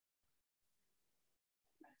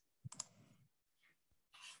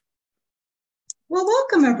Well,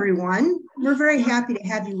 welcome everyone. We're very happy to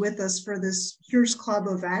have you with us for this CURESZ Club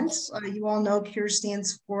event. You all know CURESZ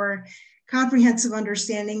stands for Comprehensive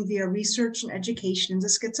Understanding via Research and Education into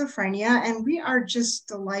Schizophrenia, and we are just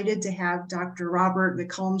delighted to have Dr. Robert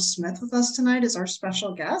McComb-Smith with us tonight as our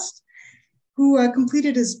special guest, who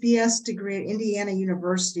completed his BS degree at Indiana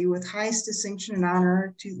University with highest distinction and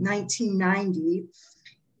honor to 1990.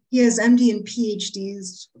 He has MD and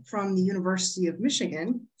PhDs from the University of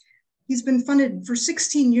Michigan. He's been funded for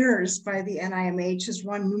 16 years by the NIMH, has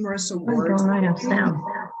won numerous awards.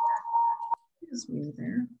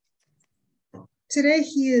 Today,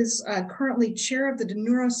 he is currently chair of the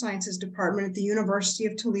Neurosciences Department at the University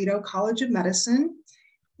of Toledo College of Medicine,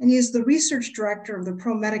 and he is the research director of the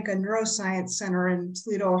ProMedica Neuroscience Center in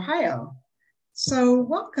Toledo, Ohio. So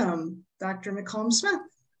welcome, Dr. McComb-Smith.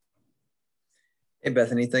 Hey,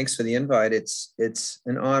 Bethany, thanks for the invite. It's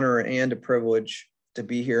an honor and a privilege to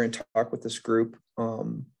be here and talk with this group.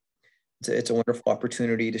 It's a wonderful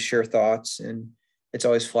opportunity to share thoughts, and it's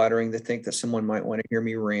always flattering to think that someone might want to hear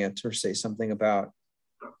me rant or say something about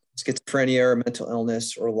schizophrenia or mental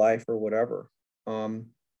illness or life or whatever.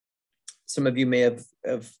 Some of you may have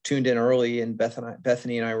tuned in early, and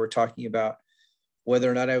Bethany and I were talking about whether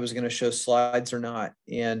or not I was going to show slides or not.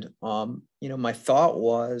 And my thought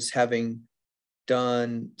was, having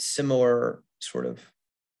done similar sort of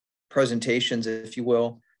presentations, if you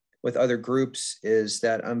will, with other groups, is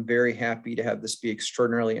that I'm very happy to have this be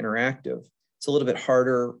extraordinarily interactive. It's a little bit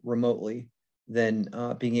harder remotely than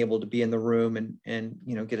being able to be in the room and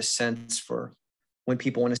get a sense for when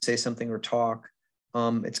people want to say something or talk.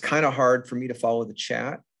 It's kind of hard for me to follow the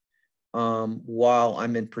chat while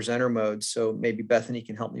I'm in presenter mode. So maybe Bethany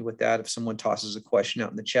can help me with that. If someone tosses a question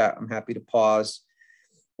out in the chat, I'm happy to pause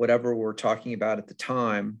whatever we're talking about at the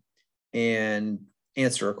time and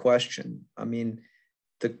answer a question. I mean,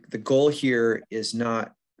 the goal here is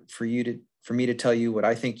not for me to tell you what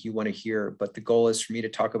I think you want to hear, but the goal is for me to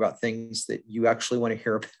talk about things that you actually want to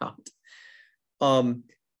hear about.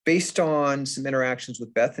 Based on some interactions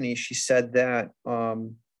with Bethany, she said that a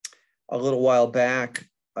little while back,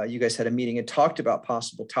 you guys had a meeting and talked about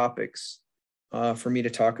possible topics for me to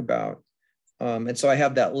talk about. And so I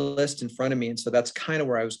have that list in front of me. And so that's kind of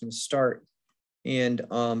where I was going to start. And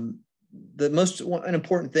an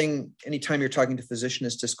important thing anytime you're talking to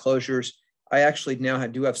physicians is disclosures. I actually now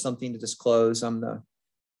do have something to disclose. I'm the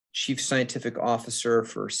chief scientific officer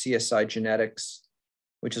for CSI Genetics,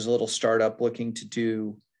 which is a little startup looking to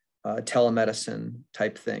do telemedicine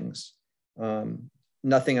type things.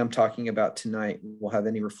 Nothing I'm talking about tonight will have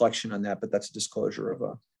any reflection on that, but that's a disclosure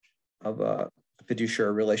of a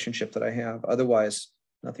fiduciary relationship that I have. Otherwise,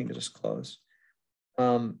 nothing to disclose.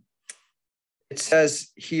 It says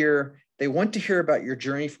here, they want to hear about your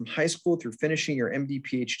journey from high school through finishing your MD,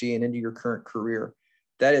 PhD, and into your current career.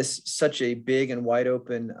 That is such a big and wide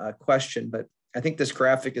open question, but I think this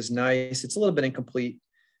graphic is nice. It's a little bit incomplete,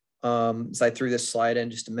 as I threw this slide in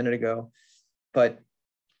just a minute ago, but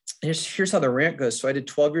here's how the rant goes. So I did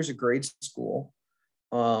 12 years of grade school,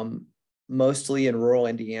 mostly in rural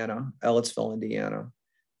Indiana, Ellettsville, Indiana.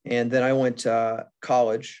 And then I went to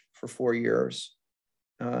college for 4 years.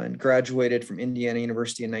 And graduated from Indiana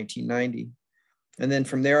University in 1990. And then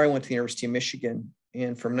from there, I went to the University of Michigan.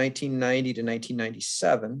 And from 1990 to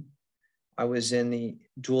 1997, I was in the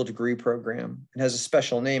dual degree program. It has a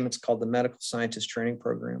special name. It's called the Medical Scientist Training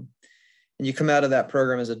Program. And you come out of that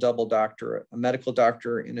program as a double doctorate, a medical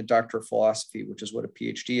doctor and a doctor of philosophy, which is what a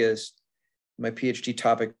PhD is. My PhD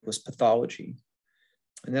topic was pathology.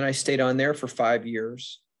 And then I stayed on there for 5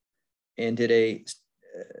 years and did a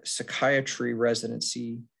psychiatry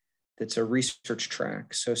residency that's a research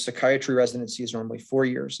track. So psychiatry residency is normally 4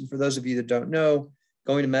 years. And for those of you that don't know,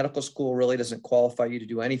 going to medical school really doesn't qualify you to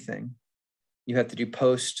do anything. You have to do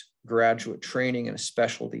postgraduate training in a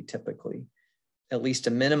specialty, typically, at least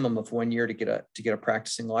a minimum of 1 year to get a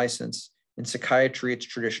practicing license. In psychiatry, it's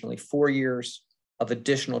traditionally 4 years of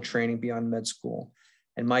additional training beyond med school.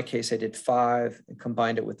 In my case, I did 5 and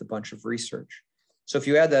combined it with a bunch of research. So if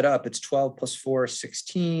you add that up, it's 12 plus 4 is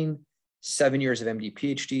 16, 7 years of MD,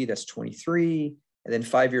 PhD, that's 23, and then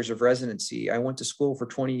 5 years of residency. I went to school for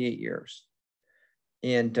 28 years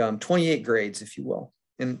and 28 grades, if you will.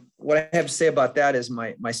 And what I have to say about that is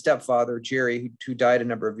my stepfather, Jerry, who died a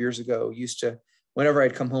number of years ago, used to, whenever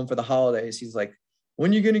I'd come home for the holidays, he's like,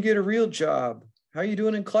 when are you going to get a real job? How are you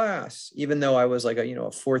doing in class? Even though I was like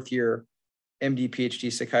a fourth year MD,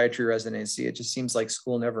 PhD psychiatry residency, it just seems like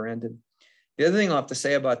school never ended. The other thing I'll have to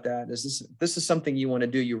say about that is this is something you want to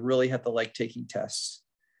do. You really have to like taking tests,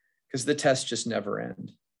 because the tests just never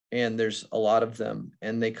end. And there's a lot of them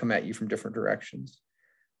and they come at you from different directions.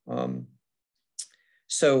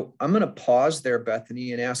 So I'm going to pause there,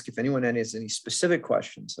 Bethany, and ask if anyone has any specific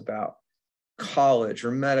questions about college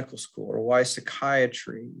or medical school or why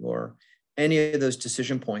psychiatry or any of those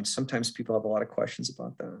decision points. Sometimes people have a lot of questions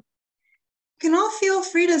about that. You can all feel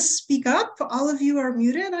free to speak up. All of you are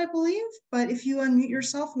muted, I believe, but if you unmute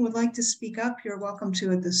yourself and would like to speak up, you're welcome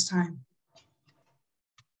to at this time.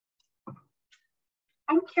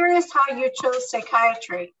 I'm curious how you chose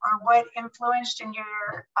psychiatry, or what influenced in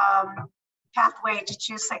your pathway to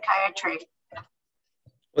choose psychiatry.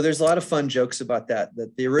 Well, there's a lot of fun jokes about that.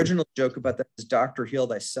 The original joke about that is Dr. Heal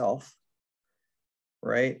Thyself,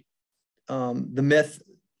 right? The myth,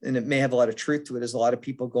 and it may have a lot of truth to it, is a lot of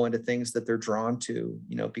people go into things that they're drawn to,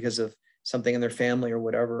 you know, because of something in their family or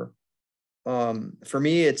whatever. For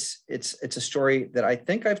me, it's a story that I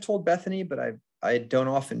think I've told Bethany, but I don't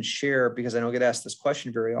often share because I don't get asked this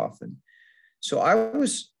question very often. So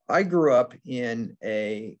I grew up in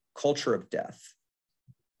a culture of death.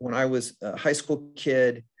 When I was a high school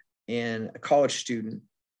kid and a college student,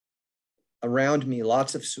 around me,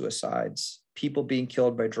 lots of suicides, people being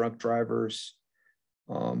killed by drunk drivers,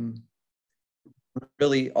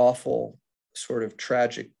 really awful, sort of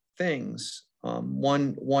tragic things.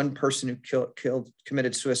 One person who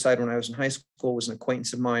committed suicide when I was in high school was an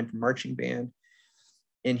acquaintance of mine from marching band,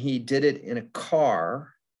 and he did it in a car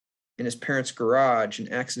in his parents' garage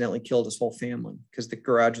and accidentally killed his whole family because the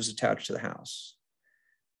garage was attached to the house.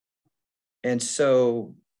 And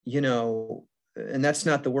so, you know, and that's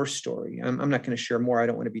not the worst story. I'm not going to share more. I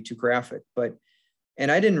don't want to be too graphic,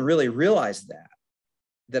 and I didn't really realize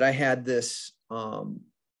that I had this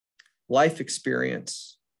life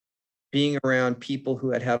experience being around people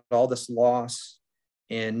who had all this loss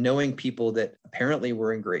and knowing people that apparently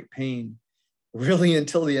were in great pain, really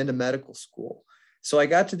until the end of medical school. So I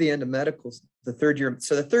got to the end of medical, the third year.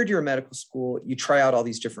 So the third year of medical school, you try out all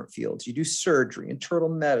these different fields. You do surgery, internal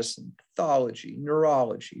medicine, pathology,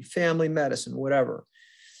 neurology, family medicine, whatever.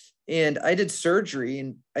 And I did surgery,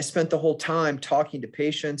 and I spent the whole time talking to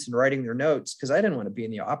patients and writing their notes because I didn't want to be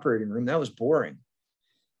in the operating room. That was boring.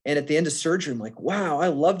 And at the end of surgery, I'm like, wow, I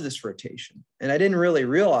loved this rotation. And I didn't really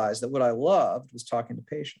realize that what I loved was talking to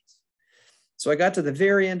patients. So I got to the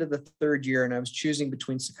very end of the third year and I was choosing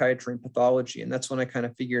between psychiatry and pathology. And that's when I kind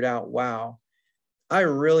of figured out, wow, I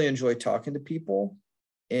really enjoy talking to people,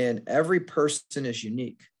 and every person is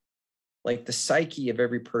unique. Like the psyche of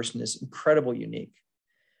every person is incredibly unique.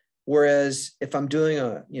 Whereas if I'm doing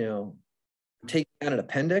taking out an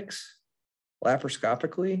appendix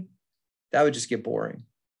laparoscopically, that would just get boring.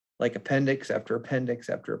 Like appendix after appendix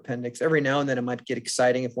after appendix. Every now and then it might get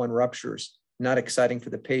exciting if one ruptures. Not exciting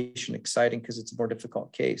for the patient, exciting because it's a more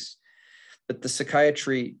difficult case. But the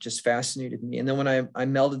psychiatry just fascinated me. And then when I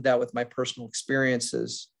melded that with my personal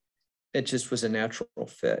experiences, it just was a natural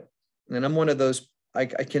fit. And I'm one of those, I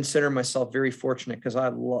consider myself very fortunate because I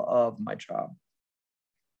love my job.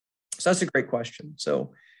 So that's a great question.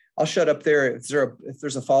 So I'll shut up there. If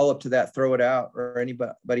there's a follow-up to that, throw it out, or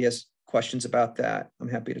anybody has questions about that, I'm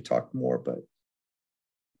happy to talk more, but.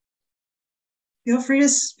 Feel free to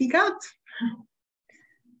speak up.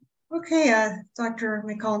 Okay, Dr.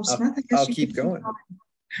 McCollum-Smith, I guess I'll keep going.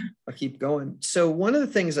 I'll keep going. So one of the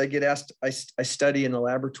things I get asked, I study in the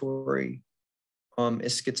laboratory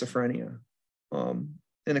is schizophrenia. And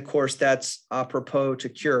of course, that's apropos to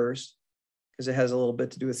CURESZ, because it has a little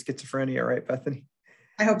bit to do with schizophrenia, right, Bethany?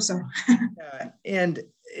 I hope so. And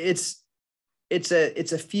it's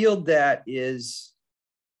a field that is,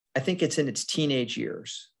 I think it's in its teenage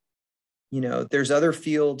years. You know, there's other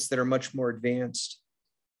fields that are much more advanced.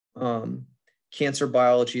 Cancer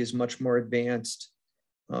biology is much more advanced.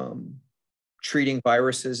 Treating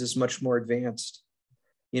viruses is much more advanced.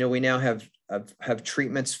 You know, we now have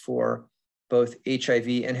treatments for both HIV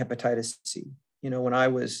and hepatitis C. You know, when I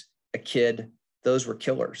was a kid, those were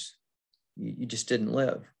killers. You just didn't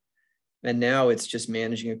live. And now it's just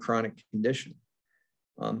managing a chronic condition.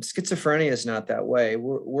 Schizophrenia is not that way.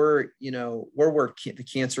 We're where the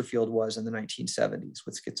cancer field was in the 1970s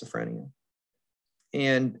with schizophrenia.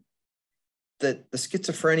 And the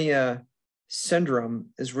schizophrenia syndrome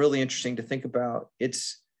is really interesting to think about.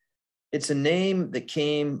 It's a name that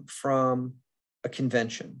came from a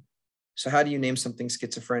convention. So how do you name something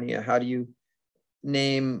schizophrenia? How do you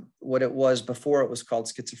name what it was before it was called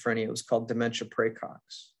schizophrenia? It was called dementia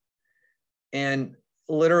praecox. And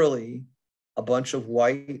literally a bunch of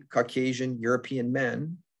white Caucasian European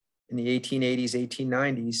men in the 1880s,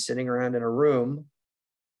 1890s, sitting around in a room,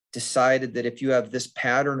 decided that if you have this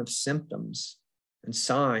pattern of symptoms and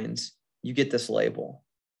signs, you get this label.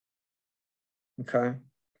 Okay.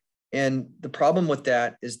 And the problem with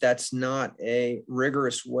that is that's not a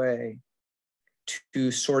rigorous way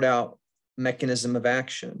to sort out mechanism of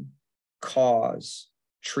action, cause,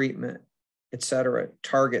 treatment, etc.,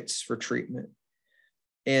 targets for treatment.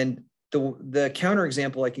 And the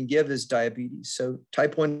counterexample I can give is diabetes. So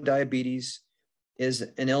type 1 diabetes is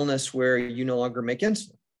an illness where you no longer make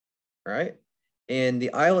insulin, right? And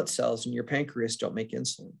the islet cells in your pancreas don't make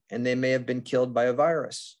insulin, and they may have been killed by a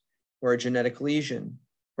virus or a genetic lesion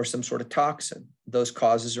or some sort of toxin. Those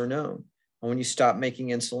causes are known. And when you stop making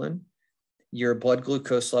insulin, your blood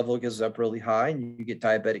glucose level goes up really high and you get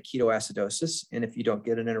diabetic ketoacidosis. And if you don't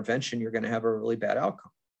get an intervention, you're going to have a really bad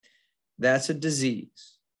outcome. That's a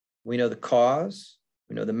disease. We know the cause,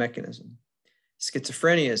 we know the mechanism.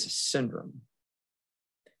 Schizophrenia is a syndrome.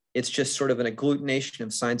 It's just sort of an agglutination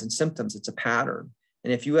of signs and symptoms. It's a pattern.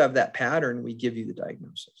 And if you have that pattern, we give you the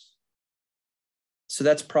diagnosis. So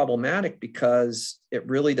that's problematic because it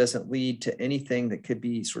really doesn't lead to anything that could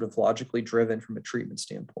be sort of logically driven from a treatment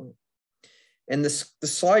standpoint. And the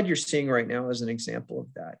slide you're seeing right now is an example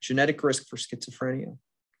of that. Genetic risk for schizophrenia.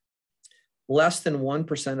 Less than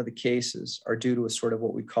 1% of the cases are due to a sort of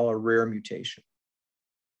what we call a rare mutation,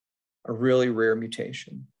 a really rare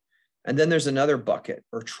mutation. And then there's another bucket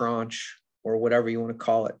or tranche or whatever you want to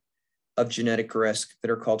call it of genetic risk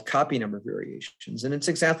that are called copy number variations. And it's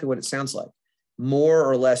exactly what it sounds like. More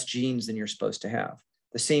or less genes than you're supposed to have.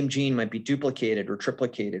 The same gene might be duplicated or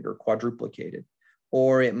triplicated or quadruplicated,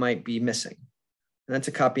 or it might be missing. And that's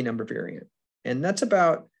a copy number variant. And that's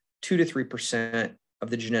about 2 to 3% of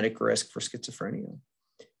the genetic risk for schizophrenia.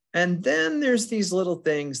 And then there's these little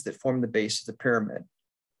things that form the base of the pyramid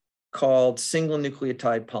called single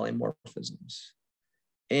nucleotide polymorphisms.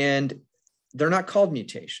 And they're not called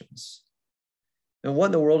mutations. And what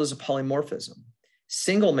in the world is a polymorphism?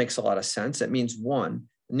 Single makes a lot of sense. That means one.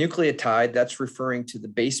 Nucleotide, that's referring to the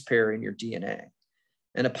base pair in your DNA.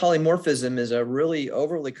 And a polymorphism is a really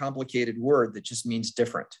overly complicated word that just means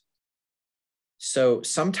different. So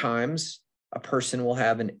sometimes a person will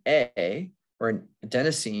have an A or an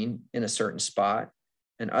adenosine in a certain spot,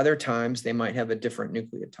 and other times they might have a different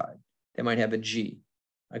nucleotide. They might have a G,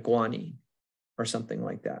 a guanine, or something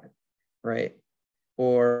like that, right?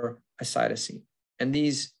 Or a cytosine. And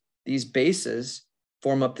these bases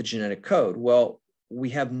form up the genetic code. Well, we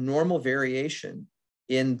have normal variation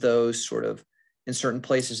in those sort of, in certain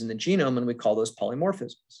places in the genome, and we call those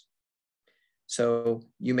polymorphisms. So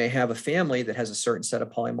you may have a family that has a certain set of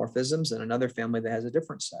polymorphisms and another family that has a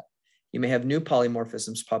different set. You may have new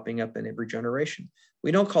polymorphisms popping up in every generation.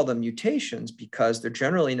 We don't call them mutations because they're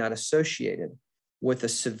generally not associated with a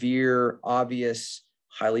severe, obvious,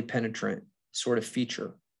 highly penetrant sort of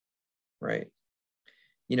feature, right?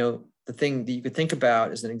 You know, the thing that you could think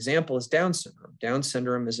about as an example is Down syndrome. Down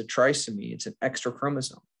syndrome is a trisomy. It's an extra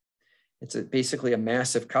chromosome. It's basically a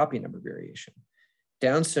massive copy number variation.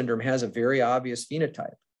 Down syndrome has a very obvious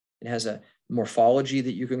phenotype. It has a morphology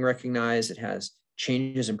that you can recognize. It has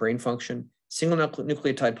changes in brain function. Single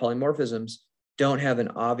nucleotide polymorphisms don't have an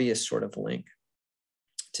obvious sort of link.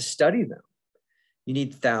 To study them, you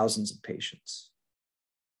need thousands of patients.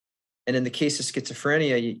 And in the case of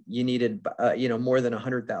schizophrenia, you needed more than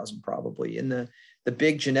 100,000 probably. In the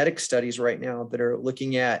big genetic studies right now that are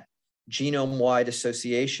looking at genome wide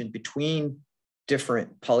association between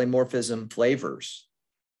different polymorphism flavors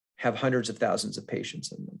have hundreds of thousands of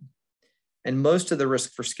patients in them. And most of the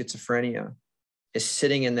risk for schizophrenia is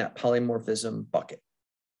sitting in that polymorphism bucket,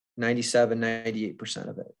 97, 98%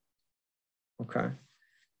 of it. Okay.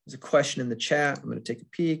 There's a question in the chat. I'm going to take a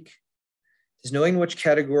peek. Does knowing which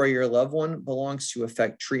category your loved one belongs to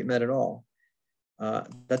affect treatment at all?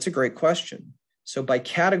 That's a great question. So by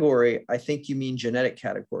category, I think you mean genetic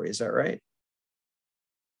category. Is that right?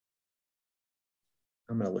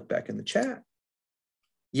 I'm going to look back in the chat.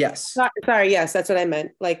 Yes. Sorry, yes, that's what I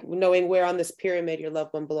meant. Like knowing where on this pyramid your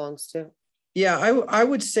loved one belongs to. Yeah, I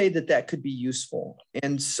would say that could be useful.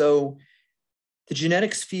 And so the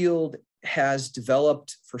genetics field has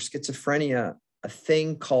developed for schizophrenia a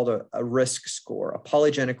thing called a risk score, a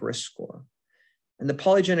polygenic risk score. And the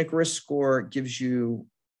polygenic risk score gives you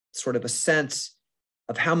sort of a sense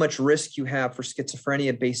of how much risk you have for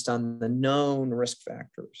schizophrenia based on the known risk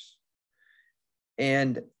factors.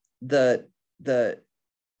 And the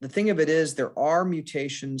thing of it is there are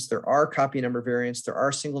mutations, there are copy number variants, there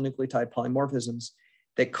are single nucleotide polymorphisms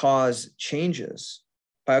that cause changes,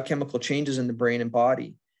 biochemical changes in the brain and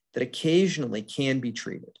body that occasionally can be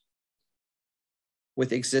treated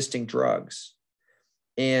with existing drugs.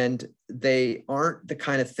 And they aren't the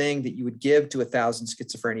kind of thing that you would give to 1,000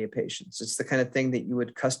 schizophrenia patients. It's the kind of thing that you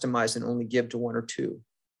would customize and only give to 1 or 2.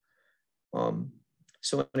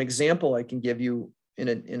 So an example I can give you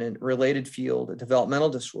in a related field, a developmental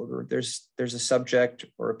disorder, there's a subject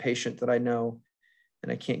or a patient that I know,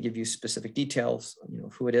 and I can't give you specific details,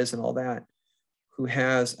 of who it is and all that, who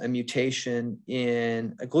has a mutation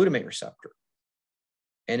in a glutamate receptor.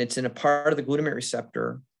 And it's in a part of the glutamate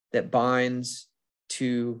receptor that binds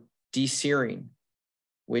to D-serine,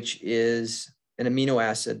 which is an amino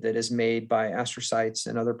acid that is made by astrocytes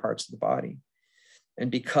and other parts of the body. And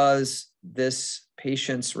because this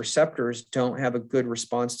patient's receptors don't have a good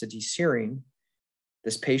response to D-serine,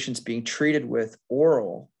 this patient's being treated with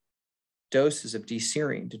oral doses of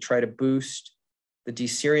D-serine to try to boost the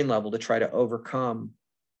D-serine level to try to overcome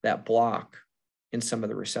that block in some of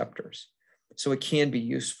the receptors. So it can be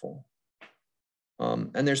useful.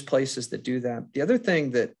 And there's places that do that. The other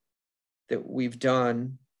thing that we've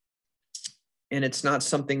done, and it's not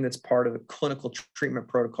something that's part of a clinical treatment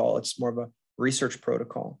protocol, it's more of a research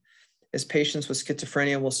protocol, is patients with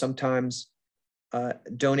schizophrenia will sometimes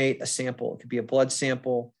donate a sample. It could be a blood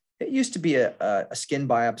sample. It used to be a skin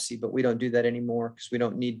biopsy, but we don't do that anymore because we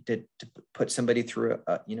don't need to put somebody through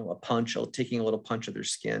a punch, or taking a little punch of their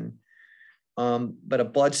skin. But a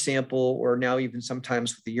blood sample, or now even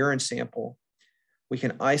sometimes with the urine sample, we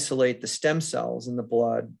can isolate the stem cells in the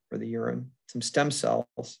blood or the urine, some stem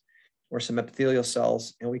cells or some epithelial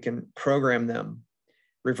cells, and we can program them,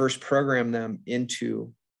 reverse program them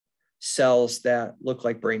into cells that look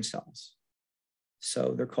like brain cells.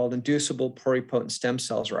 So they're called inducible pluripotent stem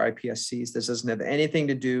cells, or iPSCs. This doesn't have anything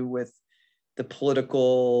to do with the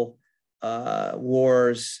political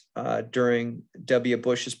wars during W.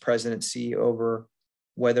 Bush's presidency over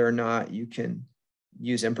whether or not you can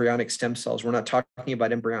use embryonic stem cells. We're not talking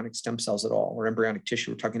about embryonic stem cells at all, or embryonic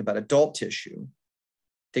tissue. We're talking about adult tissue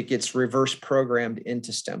that gets reverse programmed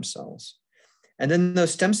into stem cells. And then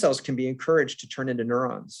those stem cells can be encouraged to turn into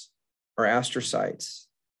neurons or astrocytes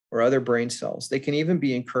or other brain cells. They can even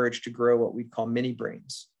be encouraged to grow what we call mini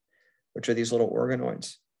brains, which are these little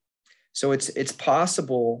organoids. So it's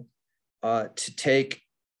possible to take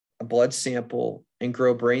a blood sample and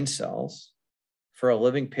grow brain cells for a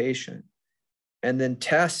living patient, and then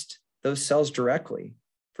test those cells directly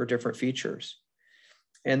for different features.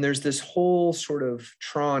 And there's this whole sort of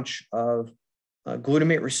tranche of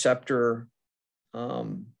glutamate receptor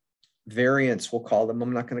variants, we'll call them.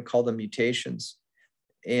 I'm not going to call them mutations,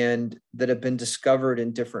 and that have been discovered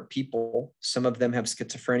in different people. Some of them have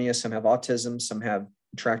schizophrenia, some have autism, some have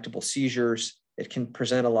intractable seizures. It can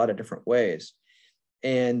present a lot of different ways.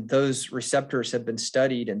 And those receptors have been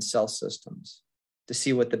studied in cell systems to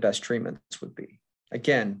see what the best treatments would be.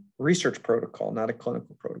 Again, research protocol, not a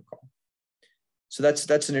clinical protocol. So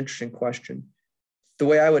that's an interesting question. The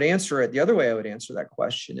way I would answer it, the other way I would answer that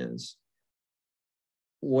question is,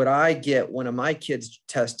 would I get one of my kids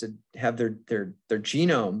tested, have their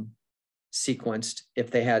genome sequenced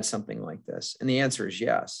if they had something like this? And the answer is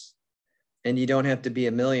yes. And you don't have to be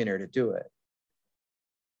a millionaire to do it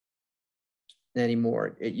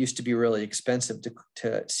anymore. It used to be really expensive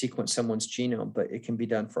to sequence someone's genome, but it can be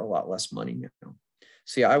done for a lot less money now.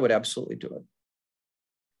 So yeah, I would absolutely do it.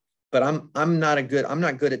 But I'm not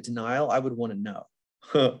good at denial. I would want to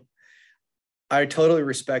know. I totally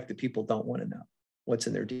respect that people don't want to know what's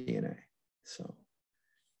in their DNA.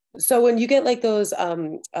 So when you get like those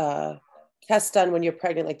tests done when you're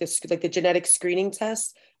pregnant, like this, like the genetic screening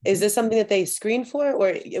test, is this something that they screen for, or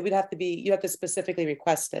it would have to be, you have to specifically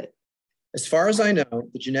request it? As far as I know,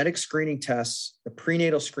 the genetic screening tests, the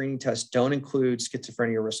prenatal screening tests, don't include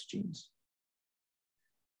schizophrenia risk genes.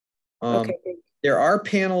 Okay. There are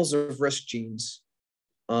panels of risk genes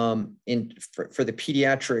for the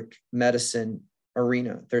pediatric medicine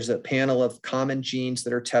arena. There's a panel of common genes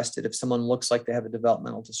that are tested if someone looks like they have a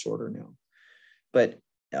developmental disorder now. But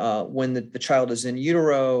when the child is in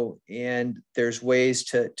utero and there's ways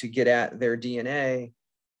to get at their DNA,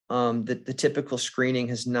 the typical screening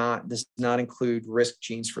does not include risk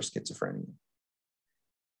genes for schizophrenia.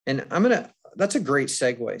 And that's a great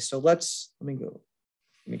segue. So let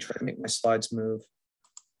me try to make my slides move.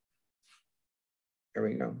 There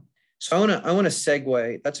we go. So I want to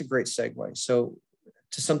segue. That's a great segue. So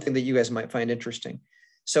to something that you guys might find interesting.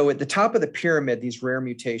 So at the top of the pyramid, these rare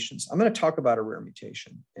mutations, I'm going to talk about a rare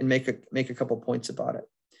mutation and make a couple points about it.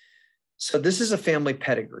 So this is a family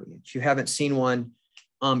pedigree. If you haven't seen one,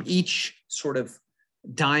 each sort of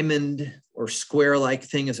diamond or square-like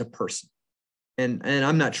thing is a person. And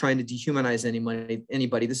I'm not trying to dehumanize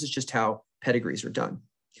anybody. This is just how pedigrees are done.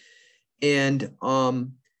 And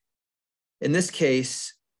in this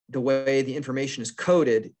case, the way the information is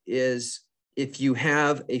coded is if you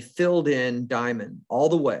have a filled-in diamond all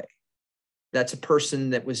the way, that's a person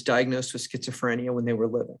that was diagnosed with schizophrenia when they were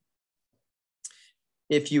living.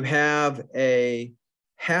 If you have a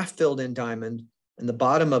half filled in diamond and the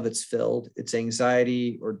bottom of it's filled, it's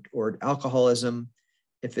anxiety or alcoholism.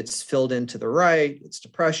 If it's filled in to the right, it's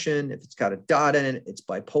depression. If it's got a dot in it, it's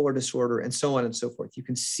bipolar disorder, and so on and so forth. You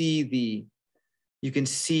can see the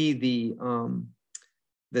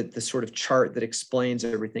sort of chart that explains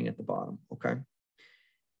everything at the bottom. Okay.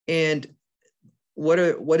 And what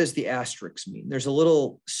does the asterisk mean? There's a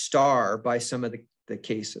little star by some of the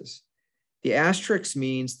cases. The asterisk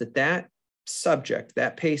means that subject,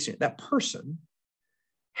 that patient, that person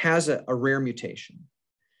has a rare mutation.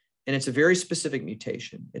 And it's a very specific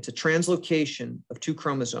mutation. It's a translocation of 2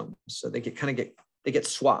 chromosomes. So they get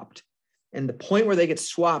swapped. And the point where they get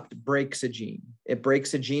swapped breaks a gene. It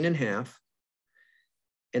breaks a gene in half.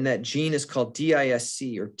 And that gene is called DISC,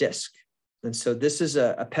 or disc. And so this is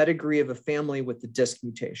a pedigree of a family with the disc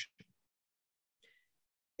mutation.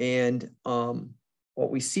 And what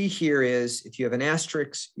we see here is if you have an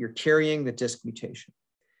asterisk, you're carrying the disc mutation.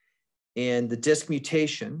 And the disc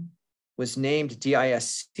mutation was named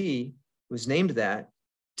DISC, was named that,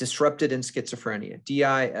 disrupted in schizophrenia,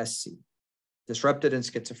 DISC, disrupted in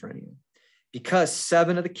schizophrenia, because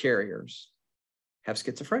 7 of the carriers have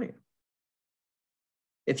schizophrenia.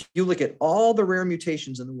 If you look at all the rare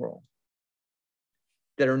mutations in the world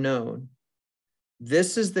that are known,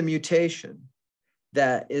 this is the mutation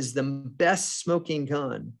that is the best smoking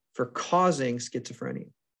gun for causing schizophrenia.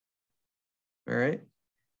 All right.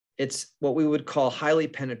 It's what we would call highly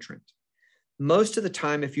penetrant. Most of the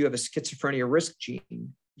time, if you have a schizophrenia risk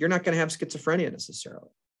gene, you're not going to have schizophrenia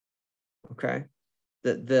necessarily. Okay.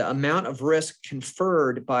 The amount of risk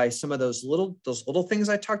conferred by some of those little things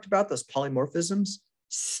I talked about, those polymorphisms,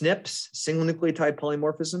 SNPs, single nucleotide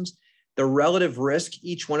polymorphisms, the relative risk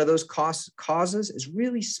each one of those causes is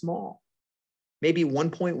really small. Maybe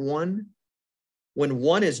 1.1. When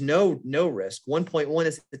 1 is no risk, 1.1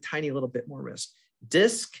 is a tiny little bit more risk.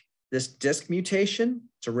 This disc mutation,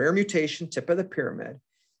 it's a rare mutation, tip of the pyramid.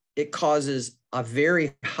 It causes a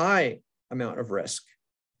very high amount of risk.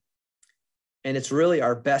 And it's really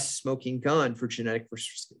our best smoking gun for genetic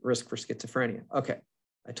risk for schizophrenia. Okay,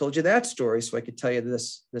 I told you that story so I could tell you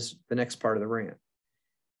the next part of the rant.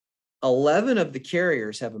 11 of the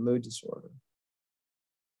carriers have a mood disorder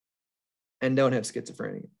and don't have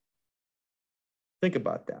schizophrenia. Think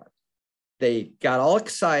about that. They got all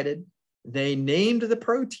excited. They named the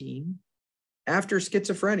protein after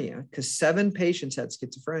schizophrenia because 7 patients had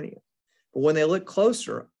schizophrenia. But when they look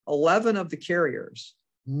closer, 11 of the carriers,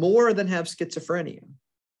 more than have schizophrenia,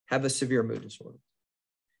 have a severe mood disorder.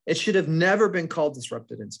 It should have never been called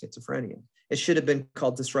disrupted in schizophrenia. It should have been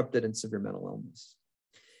called disrupted in severe mental illness.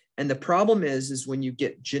 And the problem is when you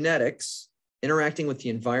get genetics interacting with the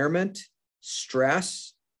environment,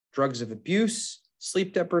 stress, drugs of abuse,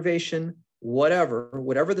 sleep deprivation, whatever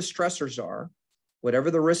the stressors are,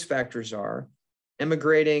 whatever the risk factors are,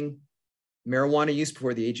 immigrating, marijuana use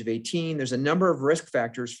before the age of 18, there's a number of risk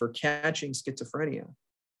factors for catching schizophrenia.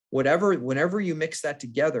 Whenever you mix that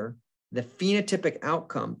together, the phenotypic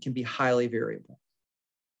outcome can be highly variable.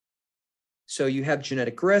 So you have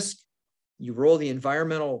genetic risk, you roll the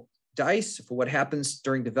environmental dice for what happens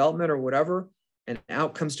during development or whatever, and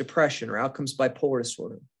out comes depression or out comes bipolar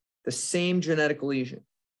disorder. The same genetic lesion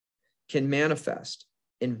can manifest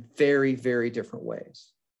in very, very different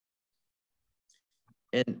ways.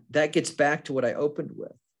 And that gets back to what I opened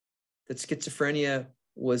with, that schizophrenia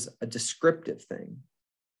was a descriptive thing,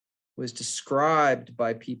 was described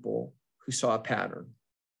by people who saw a pattern.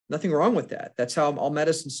 Nothing wrong with that. That's how all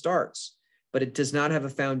medicine starts, but it does not have a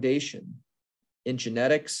foundation in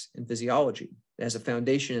genetics and physiology. It has a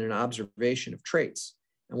foundation in an observation of traits.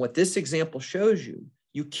 And what this example shows you,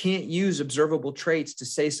 you can't use observable traits to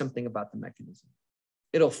say something about the mechanism.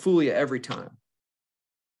 It'll fool you every time.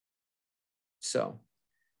 So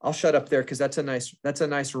I'll shut up there because that's a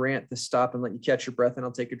nice rant to stop and let you catch your breath, and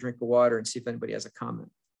I'll take a drink of water and see if anybody has a comment.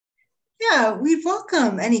 Yeah, we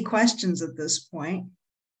welcome any questions at this point.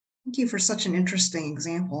 Thank you for such an interesting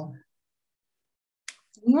example.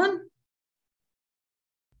 Anyone?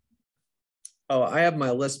 Oh, I have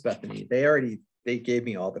my list, Bethany. They gave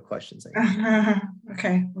me all the questions I need.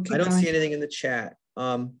 Okay. We'll keep I don't going. see anything in the chat.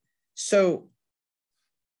 So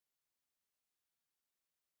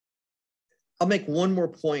I'll make one more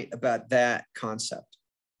point about that concept.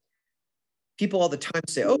 People all the time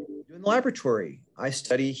say, oh, in the laboratory, I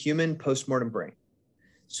study human postmortem brain.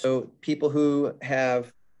 So people who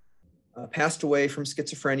have passed away from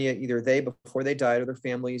schizophrenia, either they before they died or their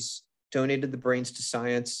families donated the brains to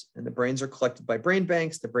science, and the brains are collected by brain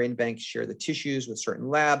banks. The brain banks share the tissues with certain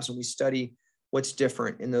labs, and we study what's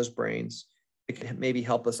different in those brains. It can maybe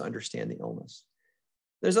help us understand the illness.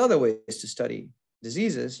 There's other ways to study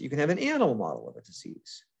diseases. You can have an animal model of a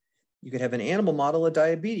disease. You could have an animal model of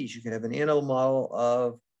diabetes. You can have an animal model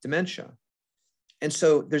of dementia. And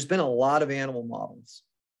so there's been a lot of animal models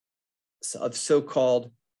of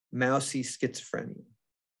so-called mousy schizophrenia,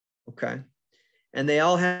 okay? And they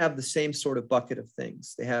all have the same sort of bucket of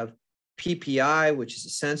things. They have PPI, which is a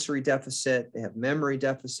sensory deficit. They have memory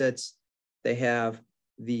deficits. They have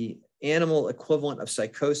the animal equivalent of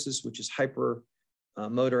psychosis, which is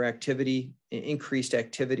hypermotor activity, increased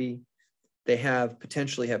activity. They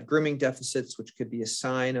potentially have grooming deficits, which could be a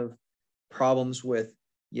sign of problems with,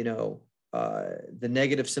 the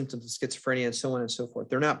negative symptoms of schizophrenia and so on and so forth.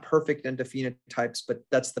 They're not perfect endophenotypes, but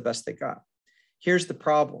that's the best they got. Here's the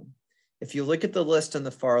problem. If you look at the list on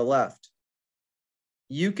the far left,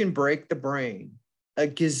 you can break the brain a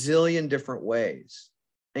gazillion different ways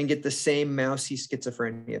and get the same mousy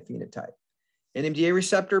schizophrenia phenotype. NMDA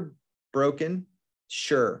receptor broken,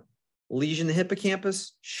 sure. Lesion the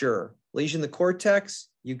hippocampus, sure. Lesion the cortex,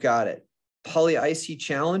 you got it. Poly-IC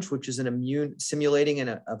challenge, which is an immune simulating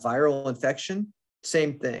a viral infection,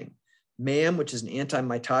 same thing. MAM, which is an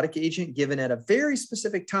anti-mitotic agent given at a very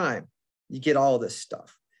specific time, you get all of this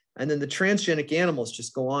stuff. And then the transgenic animals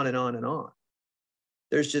just go on and on and on.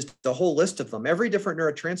 There's just a whole list of them. Every different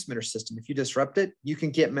neurotransmitter system, if you disrupt it, you can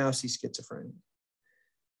get mousy schizophrenia.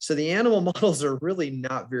 So the animal models are really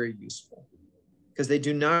not very useful because they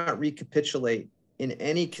do not recapitulate in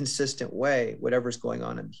any consistent way whatever's going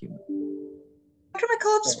on in the human. Dr.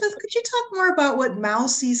 McCullough-Smith, could you talk more about what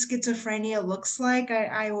mousy schizophrenia looks like?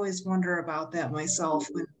 I always wonder about that myself.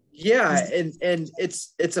 Yeah, and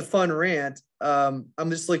it's a fun rant. I'm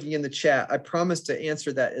just looking in the chat. I promise to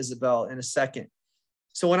answer that, Isabel, in a second.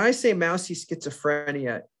 So when I say mousy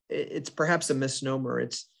schizophrenia, it's perhaps a misnomer.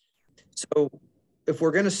 So if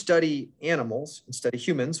we're going to study animals and study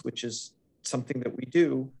humans, which is something that we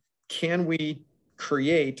do, can we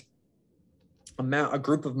create a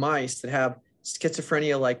group of mice that have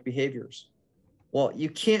schizophrenia-like behaviors? Well, you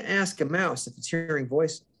can't ask a mouse if it's hearing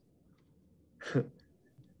voices.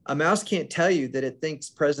 A mouse can't tell you that it thinks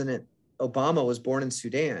President Obama was born in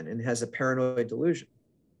Sudan and has a paranoid delusion.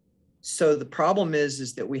 So the problem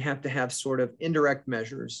is that we have to have sort of indirect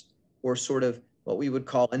measures or sort of what we would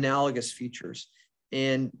call analogous features.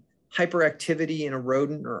 And hyperactivity in a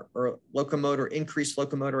rodent or increased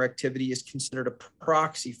locomotor activity is considered a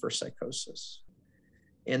proxy for psychosis.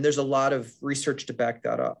 And there's a lot of research to back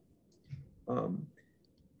that up. All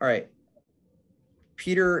right.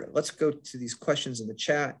 Peter, let's go to these questions in the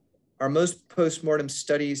chat. Are most postmortem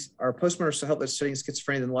studies, are postmortem help us studying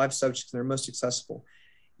schizophrenia than live subjects, and they're most accessible?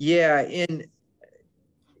 Yeah, and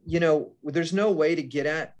there's no way to get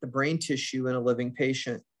at the brain tissue in a living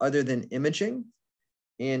patient other than imaging.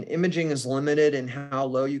 And imaging is limited in how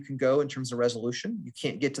low you can go in terms of resolution. You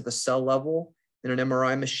can't get to the cell level in an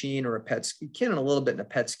MRI machine or a PET scan. You can in a little bit in a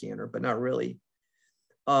PET scanner, but not really.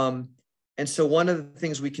 And so one of the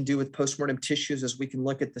things we can do with postmortem tissues is we can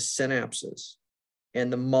look at the synapses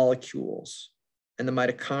and the molecules and the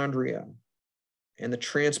mitochondria and the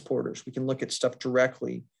transporters. We can look at stuff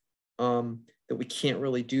directly that we can't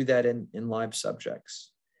really do that in live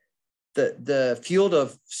subjects. The field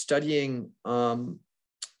of studying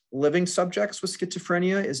living subjects with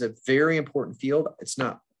schizophrenia is a very important field. It's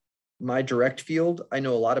not my direct field. I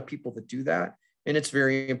know a lot of people that do that, and it's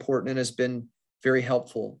very important and has been very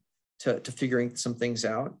helpful to figuring some things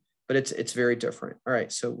out, but it's very different. All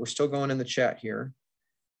right, so we're still going in the chat here.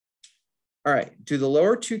 All right, do the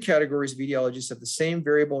lower two categories of etiologies have the same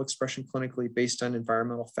variable expression clinically based on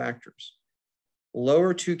environmental factors?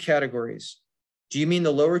 Lower two categories. Do you mean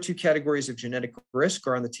the lower two categories of genetic risk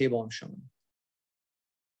or on the table I'm showing?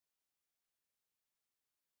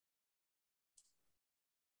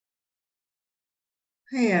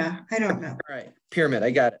 Yeah, I don't know. All right, pyramid, I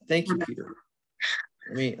got it. Thank you, Peter.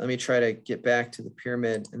 Let me try to get back to the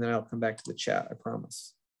pyramid and then I'll come back to the chat, I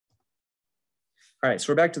promise. All right,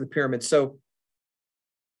 so we're back to the pyramid. So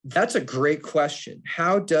that's a great question.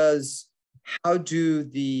 How do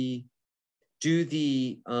the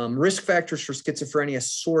risk factors for schizophrenia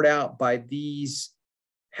sort out by these?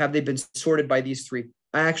 Have they been sorted by these three?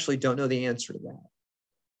 I actually don't know the answer to that.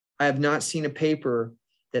 I have not seen a paper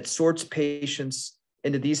that sorts patients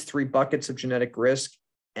into these three buckets of genetic risk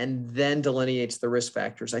and then delineates the risk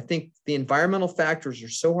factors. I think the environmental factors are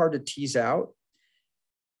so hard to tease out.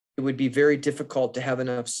 It would be very difficult to have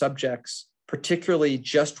enough subjects, particularly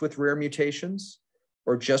just with rare mutations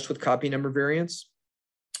or just with copy number variants.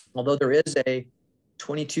 Although there is a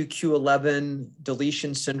 22q11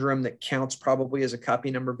 deletion syndrome that counts probably as a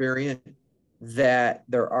copy number variant, that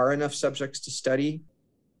there are enough subjects to study.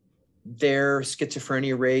 their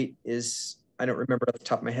schizophrenia rate is, I don't remember off the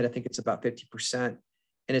top of my head, I think it's about 50%, and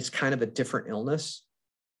it's kind of a different illness.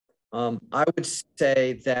 I would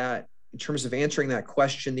say that in terms of answering that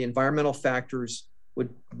question, the environmental factors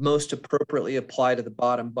would most appropriately apply to the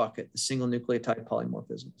bottom bucket, the single nucleotide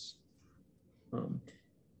polymorphisms.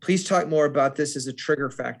 Please talk more about this as a trigger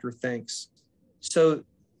factor, thanks. So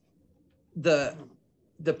the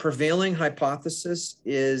prevailing hypothesis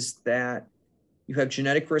is that you have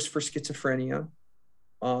genetic risk for schizophrenia.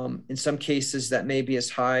 In some cases, that may be as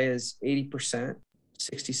high as 80%,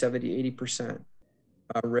 60, 70, 80%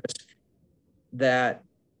 risk. That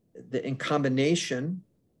in combination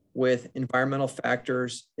with environmental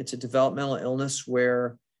factors, it's a developmental illness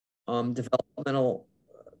where developmental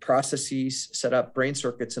processes set up brain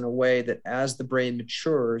circuits in a way that as the brain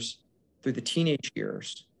matures through the teenage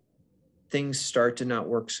years, things start to not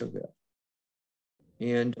work so good.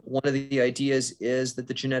 And one of the ideas is that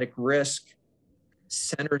the genetic risk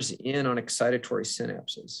centers in on excitatory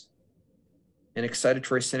synapses. And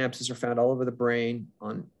excitatory synapses are found all over the brain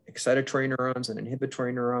on excitatory neurons and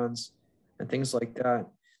inhibitory neurons and things like that.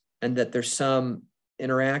 And that there's some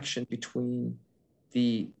interaction between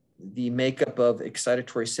the makeup of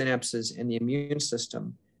excitatory synapses and the immune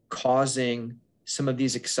system, causing some of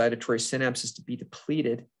these excitatory synapses to be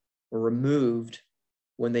depleted or removed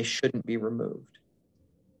when they shouldn't be removed.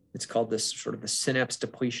 It's called this sort of the synapse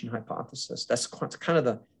depletion hypothesis. That's kind of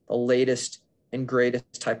the latest and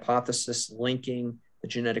greatest hypothesis linking the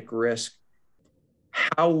genetic risk.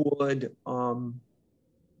 How would some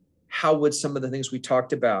of the things we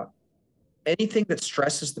talked about, anything that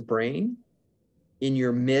stresses the brain in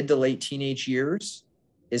your mid to late teenage years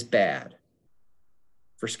is bad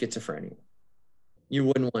for schizophrenia. You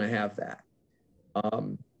wouldn't want to have that.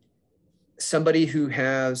 Somebody who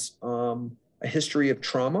has a history of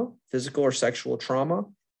trauma, physical or sexual trauma,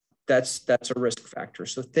 that's a risk factor.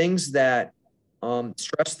 So things that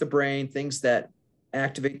stress the brain, things that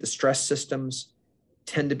activate the stress systems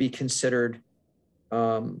tend to be considered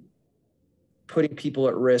putting people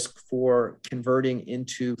at risk for converting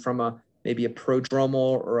from maybe a prodromal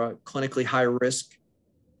or a clinically high risk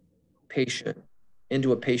patient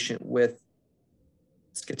into a patient with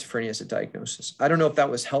schizophrenia as a diagnosis. I don't know if that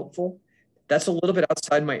was helpful. That's a little bit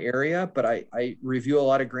outside my area, but I review a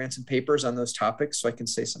lot of grants and papers on those topics, so I can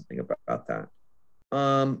say something about that.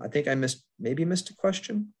 I think I maybe missed a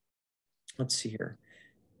question. Let's see here.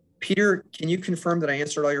 Peter, can you confirm that I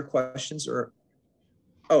answered all your questions? Or,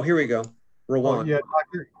 oh, here we go. Rowan. Oh, yeah,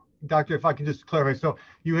 doctor, if I can just clarify. So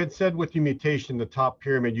you had said with the mutation, the top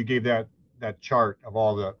pyramid, you gave that chart of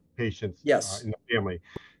all the patients yes. in the family.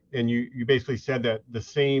 And you basically said that the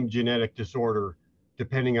same genetic disorder,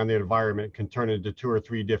 depending on the environment, can turn into 2 or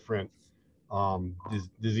 3 different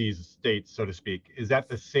disease states, so to speak. Is that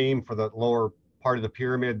the same for the lower part of the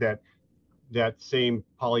pyramid, that same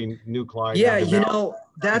polynucleotide? Yeah, you know,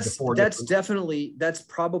 that's probably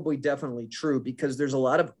definitely true, because there's a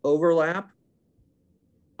lot of overlap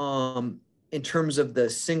in terms of the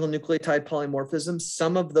single nucleotide polymorphisms.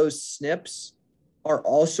 Some of those SNPs are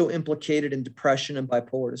also implicated in depression and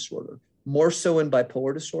bipolar disorder, more so in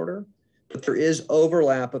bipolar disorder, but there is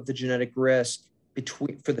overlap of the genetic risk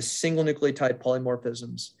for the single nucleotide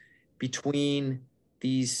polymorphisms between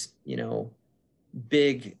these,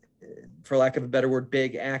 big, for lack of a better word,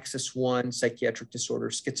 big axis 1 psychiatric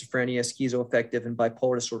disorders, schizophrenia, schizoaffective, and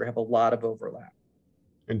bipolar disorder have a lot of overlap.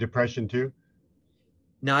 And depression too?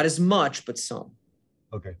 Not as much, but some.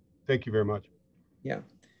 Okay, thank you very much. Yeah.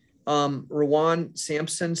 Rowan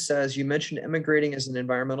Sampson says, you mentioned emigrating as an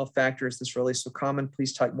environmental factor. Is this really so common?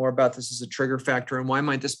 Please talk more about this as a trigger factor, and why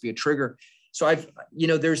might this be a trigger? So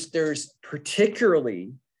there's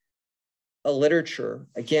particularly a literature,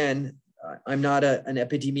 again, I'm not an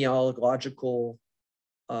epidemiological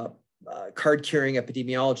card-carrying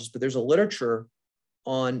epidemiologist, but there's a literature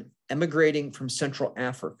on emigrating from Central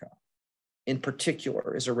Africa in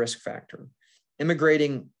particular is a risk factor.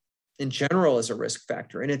 Immigrating in general is a risk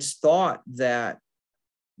factor. And it's thought that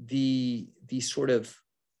the sort of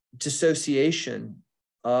dissociation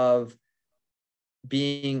of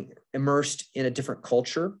being immersed in a different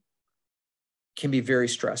culture can be very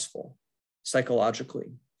stressful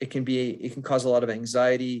psychologically. It can cause a lot of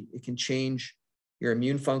anxiety. It can change your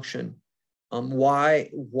immune function. Why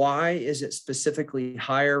is it specifically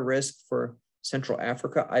higher risk for Central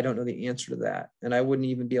Africa? I don't know the answer to that, and I wouldn't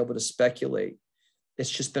even be able to speculate. It's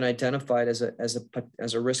just been identified as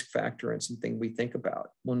a risk factor and something we think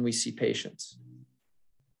about when we see patients.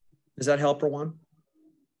 Does that help, Rowan?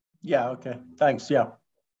 Yeah. Okay. Thanks. Yeah.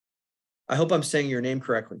 I hope I'm saying your name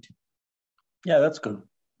correctly too. Yeah, that's good,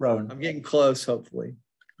 Rowan. I'm getting close, hopefully.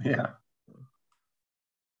 Yeah.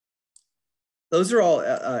 Those are all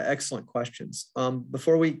excellent questions.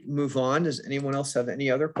 Before we move on, does anyone else have any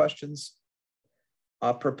other questions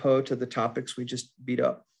apropos to the topics we just beat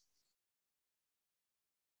up?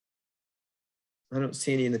 I don't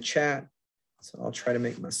see any in the chat, so I'll try to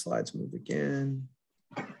make my slides move again.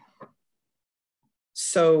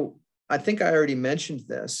 So I think I already mentioned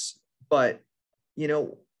this, but you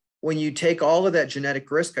know, when you take all of that genetic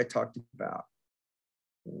risk I talked about,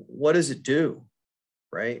 what does it do,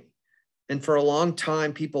 right? And for a long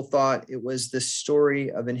time, people thought it was this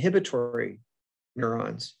story of inhibitory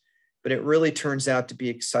neurons, but it really turns out to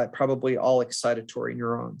be probably all excitatory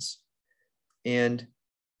neurons. And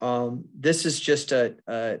this is just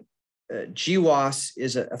a GWAS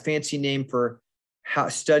is a fancy name for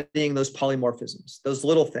studying those polymorphisms, those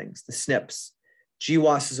little things, the SNPs.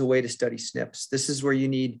 GWAS is a way to study SNPs. This is where you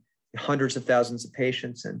need hundreds of thousands of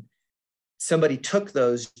patients, and somebody took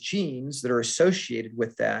those genes that are associated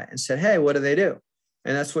with that and said, hey, what do they do?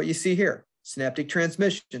 And that's what you see here: synaptic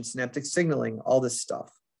transmission, synaptic signaling, all this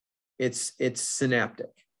stuff. It's synaptic.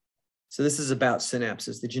 So this is about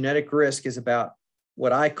synapses. The genetic risk is about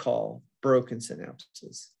what I call broken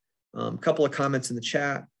synapses. A couple of comments in the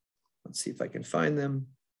chat. Let's see if I can find them.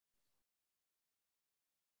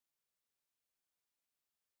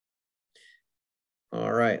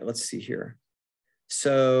 All right, let's see here.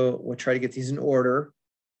 So we'll try to get these in order.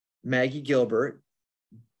 Maggie Gilbert,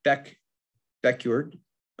 Beckward,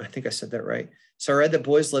 I think I said that right. So I read that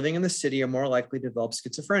boys living in the city are more likely to develop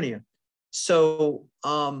schizophrenia. So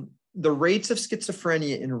the rates of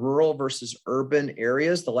schizophrenia in rural versus urban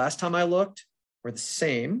areas, the last time I looked, were the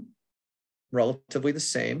same, relatively the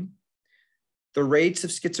same. The rates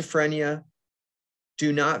of schizophrenia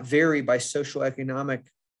do not vary by socioeconomic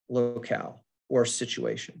locale or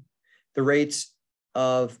situation. The rates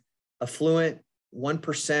of affluent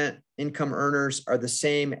 1% income earners are the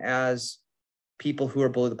same as people who are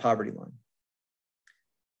below the poverty line.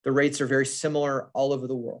 The rates are very similar all over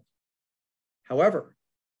the world. However,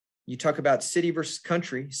 you talk about city versus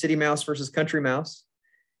country, city mouse versus country mouse.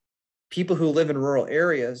 People who live in rural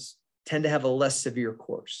areas tend to have a less severe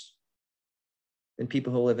course than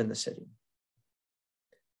people who live in the city.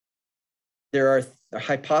 There are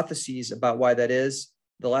hypotheses about why that is.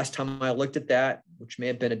 The last time I looked at that, which may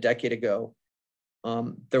have been a decade ago,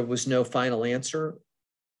 there was no final answer.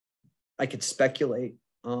 I could speculate.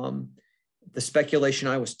 The speculation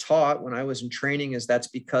I was taught when I was in training is that's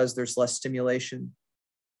because there's less stimulation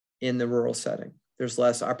in the rural setting. There's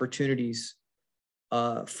less opportunities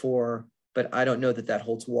but I don't know that that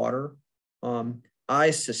holds water.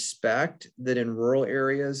 I suspect that in rural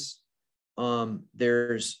areas,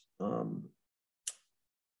 there's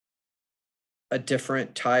a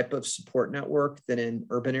different type of support network than in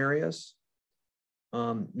urban areas.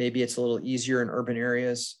 Maybe it's a little easier in urban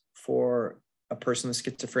areas for a person with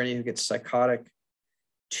schizophrenia who gets psychotic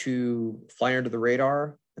to fly under the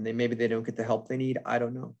radar, and maybe they don't get the help they need. I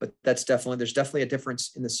don't know, but there's definitely a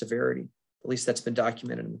difference in the severity. At least that's been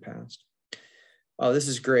documented in the past. Oh, this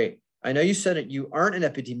is great. I know you said it. You aren't an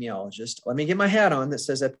epidemiologist. Let me get my hat on that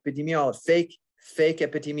says epidemiologist, fake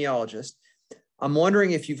epidemiologist. I'm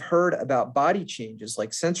wondering if you've heard about body changes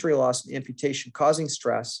like sensory loss and amputation causing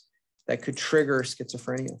stress that could trigger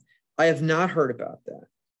schizophrenia. I have not heard about that.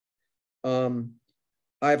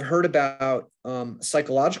 I've heard about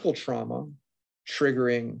psychological trauma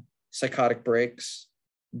triggering psychotic breaks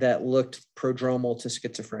that looked prodromal to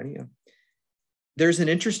schizophrenia. There's an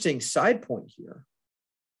interesting side point here.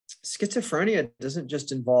 Schizophrenia doesn't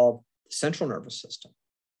just involve the central nervous system.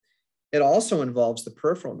 It also involves the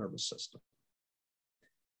peripheral nervous system.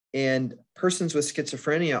 And persons with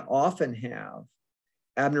schizophrenia often have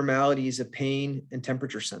abnormalities of pain and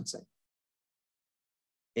temperature sensing.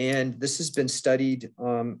 And this has been studied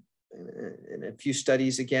in a few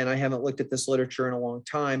studies. Again, I haven't looked at this literature in a long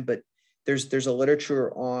time, but there's a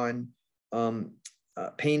literature on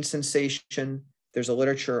pain sensation. There's a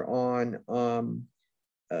literature on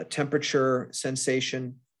temperature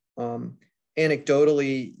sensation.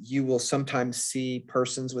 Anecdotally, you will sometimes see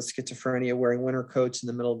persons with schizophrenia wearing winter coats in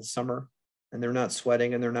the middle of the summer, and they're not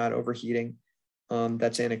sweating and they're not overheating.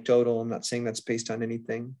 That's anecdotal. I'm not saying that's based on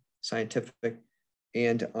anything scientific.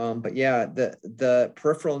 And but yeah, the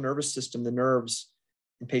peripheral nervous system, the nerves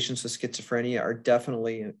in patients with schizophrenia are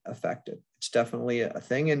definitely affected. It's definitely a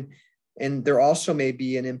thing. And there also may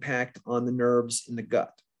be an impact on the nerves in the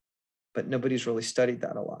gut, but nobody's really studied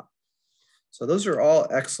that a lot. So those are all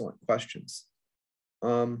excellent questions.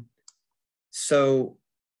 So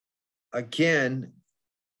again,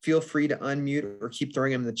 feel free to unmute or keep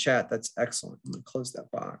throwing them in the chat. That's excellent. I'm gonna close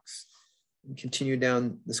that box. and continue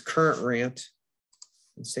down this current rant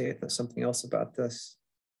and say something else about this.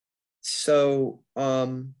 So I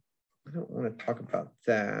don't want to talk about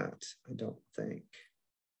that, I don't think.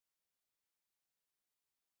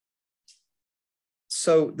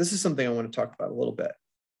 So this is something I want to talk about a little bit.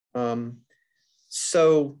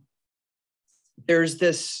 So there's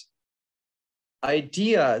this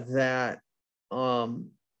idea that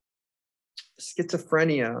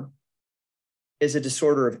schizophrenia is a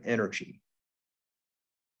disorder of energy.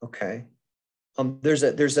 Okay. There's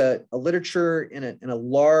a literature in a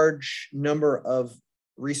large number of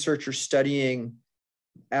researchers studying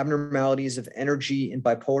abnormalities of energy in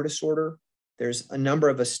bipolar disorder. There's a number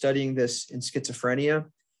of us studying this in schizophrenia,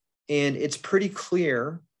 and it's pretty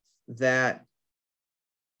clear that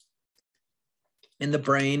in the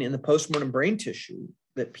brain, in the postmortem brain tissue,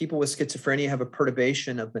 that people with schizophrenia have a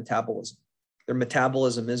perturbation of metabolism. Their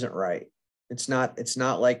metabolism isn't right. It's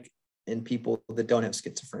not like in people that don't have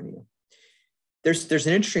schizophrenia. There's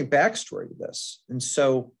an interesting backstory to this. And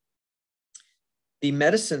so the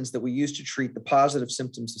medicines that we use to treat the positive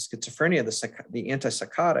symptoms of schizophrenia, the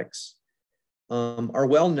antipsychotics, are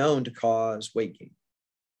well known to cause weight gain.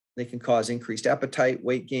 They can cause increased appetite,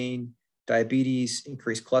 weight gain, diabetes,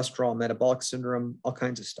 increased cholesterol, metabolic syndrome, all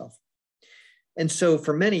kinds of stuff. And so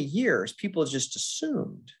for many years, people just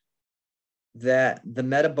assumed that the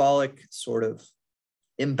metabolic sort of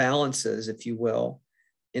imbalances, if you will,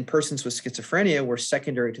 in persons with schizophrenia were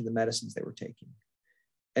secondary to the medicines they were taking.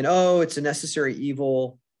 And, oh, it's a necessary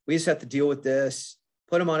evil. We just have to deal with this,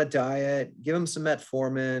 put them on a diet, give them some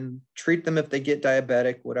metformin, treat them if they get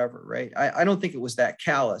diabetic, whatever, right? I don't think it was that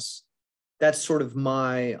callous. That's sort of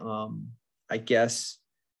my, I guess,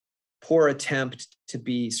 poor attempt to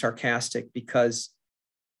be sarcastic because,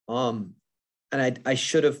 and I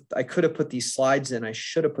could have put these slides in. I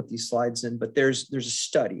should have put these slides in, but there's a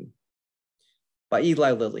study by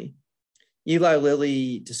Eli Lilly. Eli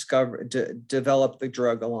Lilly developed the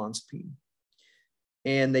drug olanzapine,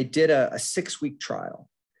 and they did a 6-week trial,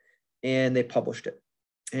 and they published it.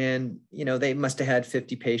 And they must have had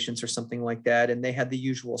 50 patients or something like that, and they had the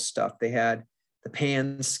usual stuff. They had the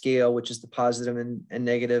PANSS scale, which is the positive and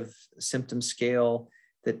negative symptom scale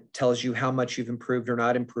that tells you how much you've improved or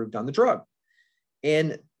not improved on the drug.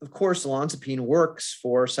 And of course, olanzapine works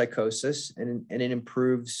for psychosis, and it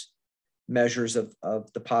improves measures of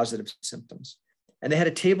the positive symptoms. And they had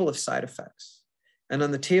a table of side effects. And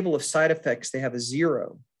on the table of side effects, they have a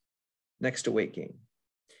 0 next to weight gain.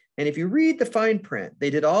 And if you read the fine print, they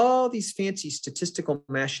did all these fancy statistical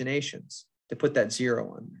machinations to put that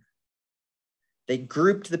 0 on there. They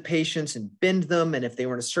grouped the patients and binned them. And if they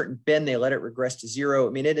were in a certain bin, they let it regress to 0.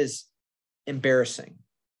 I mean, it is embarrassing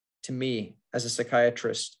to me as a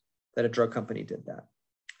psychiatrist that a drug company did that,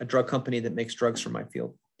 a drug company that makes drugs for my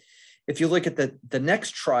field. If you look at the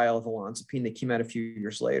next trial of olanzapine that came out a few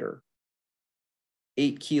years later,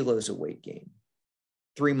 8 kilos of weight gain,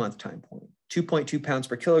 3-month time point, 2.2 pounds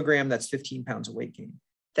per kilogram, that's 15 pounds of weight gain.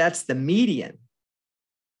 That's the median.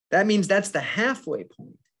 That means that's the halfway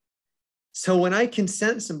point. So when I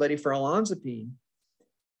consent somebody for olanzapine,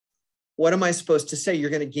 what am I supposed to say? You're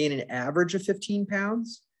going to gain an average of 15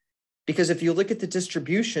 pounds? Because if you look at the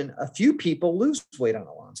distribution, a few people lose weight on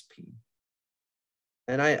olanzapine.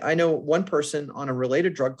 And I know one person on a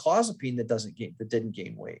related drug, clozapine, that didn't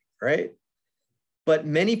gain weight, right? But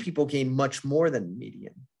many people gain much more than the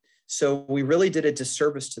median. So we really did a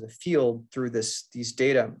disservice to the field through these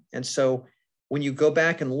data. And so when you go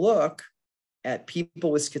back and look at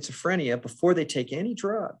people with schizophrenia before they take any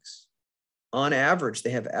drugs, on average, they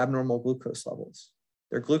have abnormal glucose levels.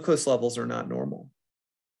 Their glucose levels are not normal.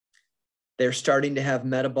 They're starting to have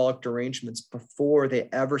metabolic derangements before they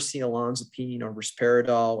ever see olanzapine or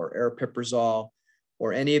risperidone or aripiprazole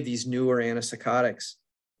or any of these newer antipsychotics.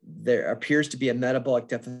 There appears to be a metabolic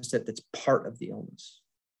deficit that's part of the illness.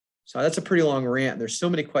 So that's a pretty long rant. There's so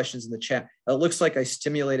many questions in the chat. It looks like I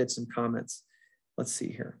stimulated some comments. Let's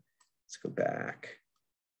see here. Let's go back.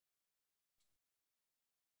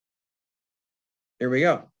 There we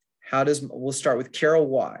go. We'll start with Carol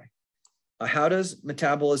Y. How does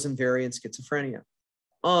metabolism vary in schizophrenia?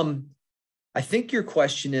 I think your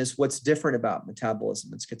question is what's different about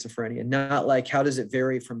metabolism in schizophrenia, not like how does it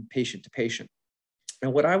vary from patient to patient.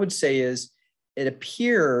 And what I would say is it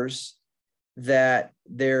appears that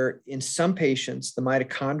in some patients, the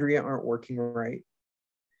mitochondria aren't working right.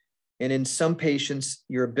 And in some patients,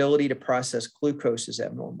 your ability to process glucose is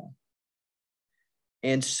abnormal.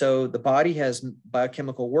 And so the body has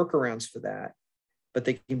biochemical workarounds for that, but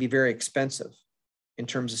they can be very expensive in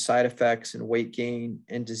terms of side effects and weight gain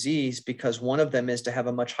and disease, because one of them is to have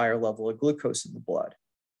a much higher level of glucose in the blood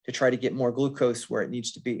to try to get more glucose where it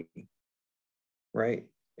needs to be, right?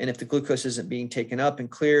 And if the glucose isn't being taken up and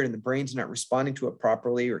cleared and the brain's not responding to it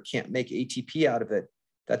properly or can't make ATP out of it,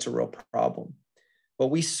 that's a real problem. What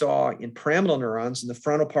we saw in pyramidal neurons in the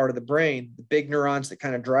frontal part of the brain, the big neurons that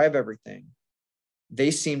kind of drive everything, they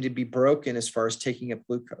seem to be broken as far as taking up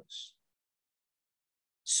glucose.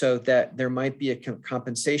 So that there might be a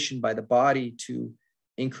compensation by the body to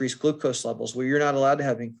increase glucose levels. Well, you're not allowed to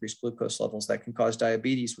have increased glucose levels. That can cause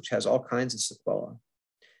diabetes, which has all kinds of sequelae.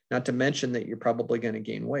 Not to mention that you're probably going to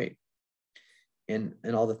gain weight and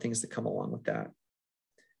all the things that come along with that.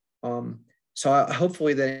 So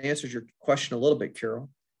hopefully that answers your question a little bit, Carol.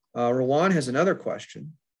 Rowan has another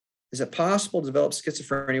question. Is it possible to develop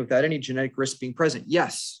schizophrenia without any genetic risk being present?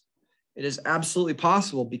 Yes, it is absolutely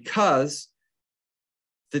possible, because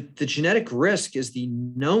the genetic risk is the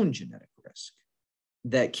known genetic risk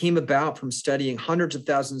that came about from studying hundreds of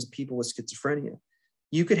thousands of people with schizophrenia.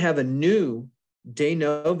 You could have a new de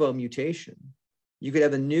novo mutation. You could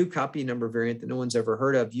have a new copy number variant that no one's ever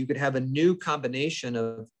heard of. You could have a new combination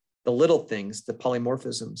of the little things, the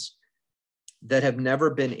polymorphisms, that have never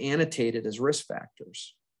been annotated as risk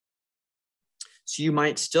factors. So you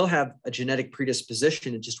might still have a genetic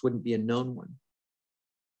predisposition, it just wouldn't be a known one.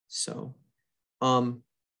 So,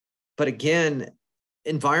 but again,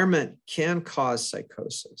 environment can cause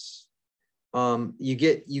psychosis. You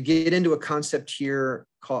get into a concept here,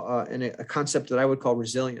 and a concept that I would call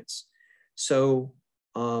resilience. So,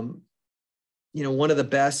 one of the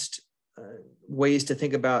best ways to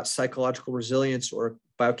think about psychological resilience or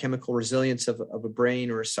biochemical resilience of a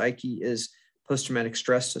brain or a psyche is post-traumatic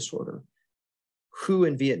stress disorder. Who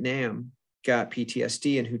in Vietnam got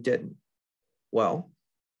PTSD and who didn't? Well,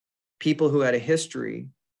 people who had a history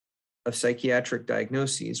of psychiatric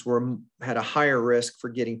diagnoses had a higher risk for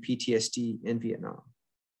getting PTSD in Vietnam.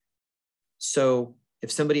 So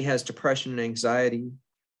if somebody has depression and anxiety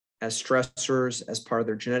as stressors, as part of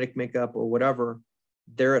their genetic makeup or whatever,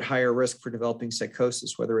 they're at higher risk for developing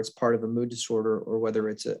psychosis, whether it's part of a mood disorder or whether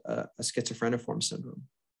it's a schizophreniform syndrome.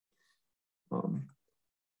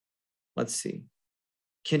 Let's see.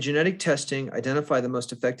 Can genetic testing identify the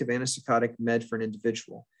most effective antipsychotic med for an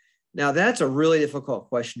individual? Now, that's a really difficult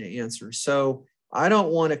question to answer. So I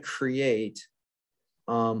don't want to create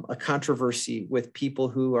a controversy with people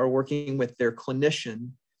who are working with their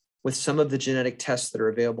clinician with some of the genetic tests that are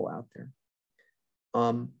available out there.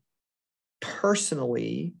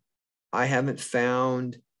 Personally, I haven't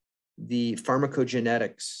found the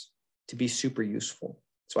pharmacogenetics to be super useful.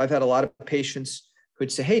 So I've had a lot of patients who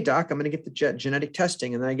would say, hey, doc, I'm going to get the genetic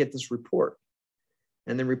testing. And then I get this report.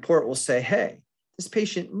 And the report will say, hey, this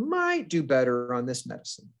patient might do better on this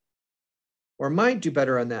medicine or might do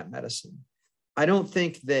better on that medicine. I don't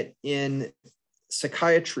think that in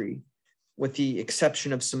psychiatry, with the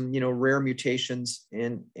exception of some rare mutations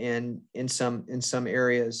and in some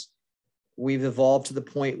areas, we've evolved to the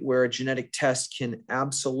point where a genetic test can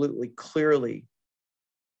absolutely clearly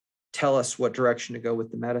tell us what direction to go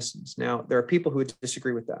with the medicines. Now, there are people who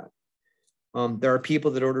disagree with that. There are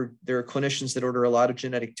clinicians that order a lot of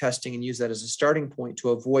genetic testing and use that as a starting point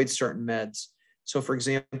to avoid certain meds. So for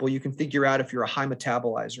example, you can figure out if you're a high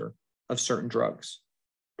metabolizer of certain drugs.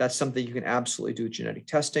 That's something you can absolutely do with genetic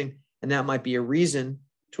testing. And that might be a reason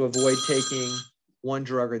to avoid taking one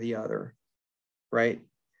drug or the other, right?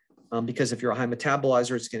 Because if you're a high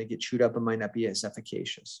metabolizer, it's going to get chewed up and might not be as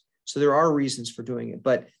efficacious. So there are reasons for doing it.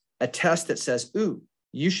 But a test that says, ooh,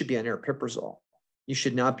 you should be on aripiprazole, you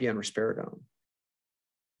should not be on risperidone.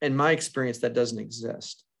 In my experience, that doesn't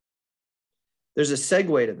exist. There's a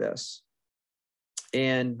segue to this.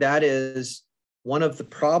 And that is one of the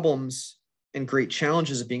problems and great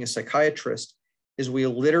challenges of being a psychiatrist is we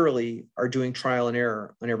literally are doing trial and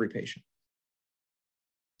error on every patient.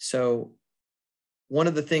 So one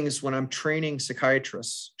of the things when I'm training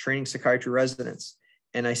psychiatrists, training psychiatry residents,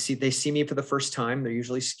 and they see me for the first time, they're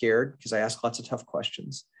usually scared because I ask lots of tough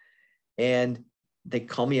questions. And they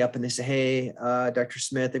call me up and they say, hey, Dr.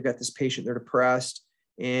 Smith, they've got this patient, they're depressed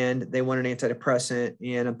and they want an antidepressant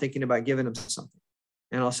and I'm thinking about giving them something.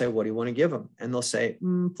 And I'll say, what do you want to give them? And they'll say,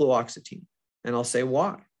 fluoxetine. And I'll say,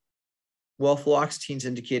 why? Well, fluoxetine is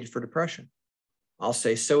indicated for depression. I'll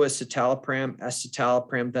say, so is citalopram,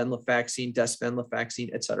 escitalopram, venlafaxine,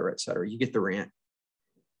 desvenlafaxine, et cetera, et cetera. You get the rant.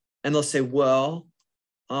 And they'll say, well,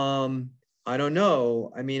 I don't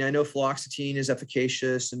know. I mean, I know fluoxetine is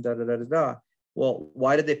efficacious and da-da-da-da-da. Well,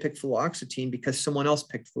 why did they pick fluoxetine? Because someone else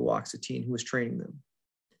picked fluoxetine who was training them.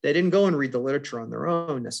 They didn't go and read the literature on their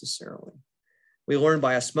own necessarily. We learn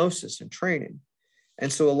by osmosis and training.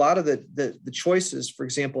 And so a lot of the choices, for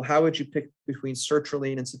example, how would you pick between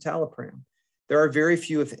sertraline and citalopram? There are very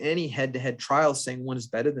few, if any, head-to-head trials saying one is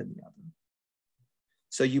better than the other.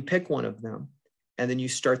 So you pick one of them, and then you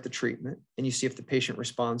start the treatment, and you see if the patient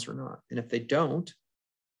responds or not. And if they don't,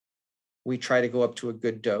 we try to go up to a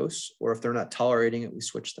good dose, or if they're not tolerating it, we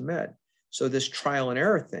switch the med. So this trial and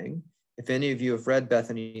error thing, if any of you have read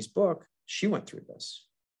Bethany's book, she went through this.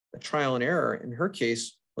 The trial and error in her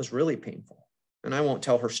case was really painful. And I won't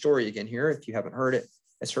tell her story again here. If you haven't heard it,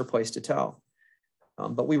 it's her place to tell.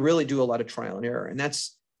 But we really do a lot of trial and error. And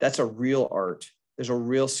that's a real art. There's a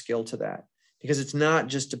real skill to that, because it's not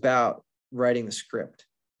just about writing the script,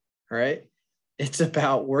 all right? It's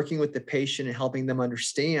about working with the patient and helping them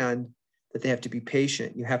understand that they have to be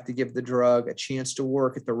patient. You have to give the drug a chance to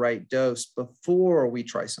work at the right dose before we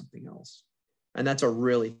try something else. And that's a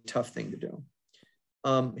really tough thing to do.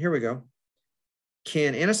 Here we go.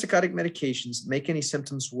 Can antipsychotic medications make any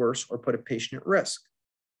symptoms worse or put a patient at risk?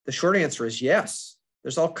 The short answer is yes.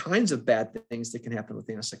 There's all kinds of bad things that can happen with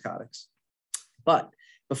antipsychotics. But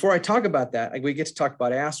before I talk about that, we get to talk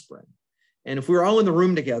about aspirin. And if we were all in the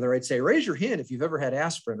room together, I'd say, raise your hand if you've ever had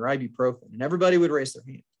aspirin or ibuprofen. And everybody would raise their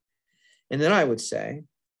hand. And then I would say,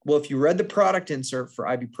 well, if you read the product insert for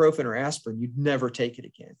ibuprofen or aspirin, you'd never take it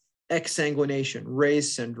again. Exsanguination,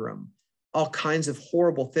 Ray's syndrome, all kinds of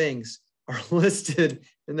horrible things are listed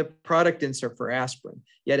in the product insert for aspirin.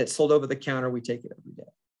 Yet it's sold over the counter. We take it every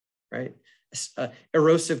day, right?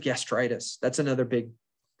 Erosive gastritis. That's another big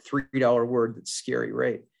 $3 word that's scary,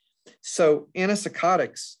 right? So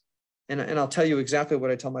antipsychotics, and I'll tell you exactly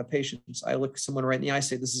what I tell my patients. I look someone right in the eye,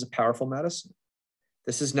 say, this is a powerful medicine.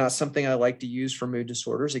 This is not something I like to use for mood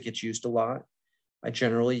disorders. It gets used a lot. I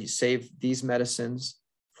generally save these medicines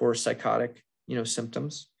for psychotic,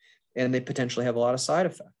 symptoms, and they potentially have a lot of side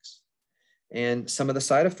effects. And some of the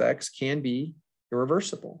side effects can be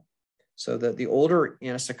irreversible. So the older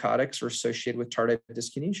antipsychotics are associated with tardive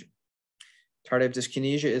dyskinesia. Tardive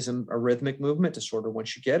dyskinesia is a rhythmic movement disorder.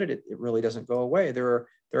 Once you get it, it really doesn't go away. There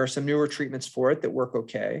are some newer treatments for it that work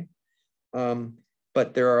okay,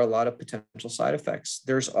 but there are a lot of potential side effects.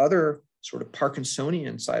 There's other sort of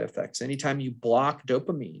Parkinsonian side effects. Anytime you block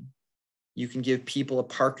dopamine, you can give people a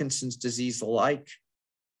Parkinson's disease-like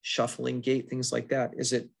shuffling gait, things like that.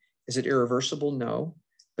 Is it irreversible? No,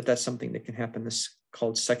 but that's something that can happen. This is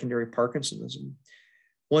called secondary Parkinsonism.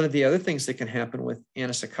 One of the other things that can happen with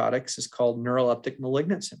antipsychotics is called neuroleptic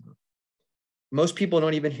malignant syndrome. Most people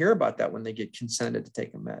don't even hear about that when they get consented to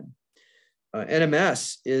take a med.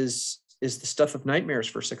 NMS is the stuff of nightmares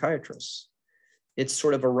for psychiatrists. It's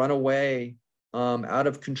sort of a runaway, out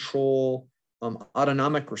of control,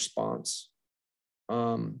 autonomic response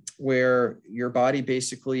where your body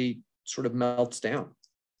basically sort of melts down.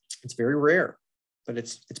 It's very rare, but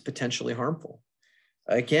it's potentially harmful.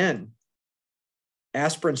 Again,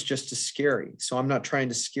 aspirin's just as scary. So I'm not trying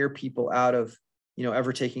to scare people out of,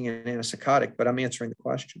 ever taking an antipsychotic, but I'm answering the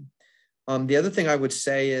question. The other thing I would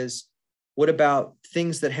say is, what about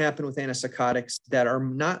things that happen with antipsychotics that are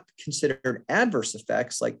not considered adverse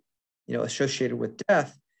effects, like, associated with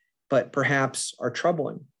death, but perhaps are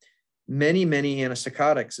troubling? Many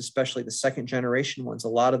antipsychotics, especially the second generation ones, a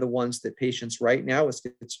lot of the ones that patients right now with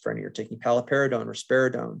schizophrenia are taking, paliperidone,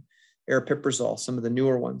 risperidone, aripiprazole, some of the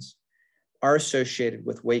newer ones, are associated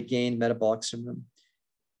with weight gain, metabolic syndrome.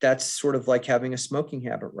 That's sort of like having a smoking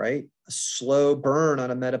habit, right? A slow burn on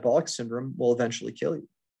a metabolic syndrome will eventually kill you.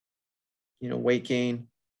 Weight gain,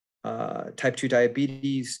 type 2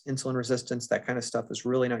 diabetes, insulin resistance, that kind of stuff is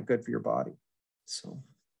really not good for your body. So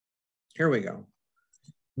here we go.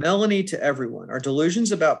 Melanie to everyone. Are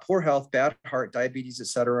delusions about poor health, bad heart, diabetes,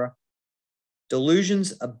 etc.,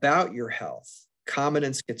 delusions about your health common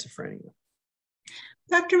in schizophrenia?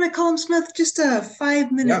 Dr. McCollum-Smith, just a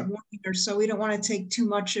 5-minute warning or so. We don't want to take too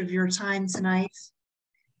much of your time tonight.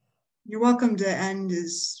 You're welcome to end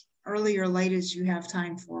as early or late as you have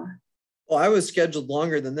time for. Well, I was scheduled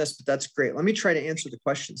longer than this, but that's great. Let me try to answer the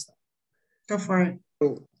questions then. Go for it.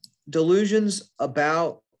 So, delusions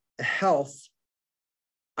about health,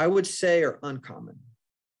 I would say, are uncommon.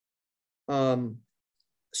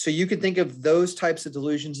 So you could think of those types of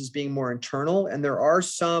delusions as being more internal, and there are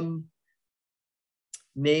some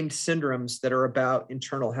named syndromes that are about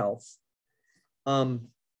internal health.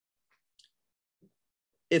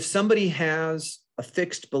 If somebody has a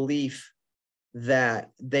fixed belief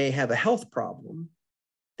that they have a health problem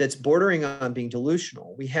that's bordering on being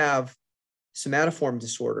delusional, we have somatoform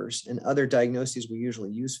disorders and other diagnoses we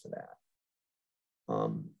usually use for that.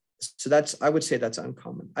 So I would say that's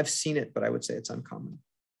uncommon. I've seen it, but I would say it's uncommon.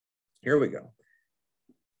 Here we go.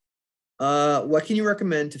 What can you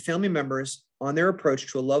recommend to family members on their approach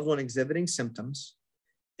to a loved one exhibiting symptoms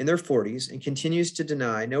in their 40s and continues to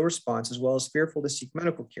deny, no response, as well as fearful to seek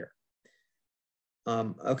medical care.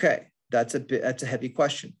 Okay, that's a heavy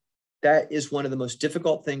question. That is one of the most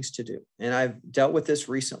difficult things to do. And I've dealt with this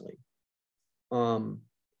recently. Almost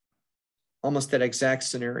that exact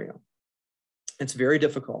scenario. It's very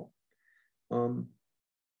difficult. The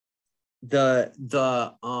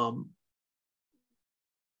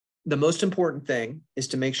most important thing is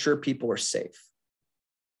to make sure people are safe.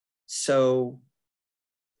 So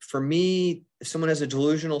for me, if someone has a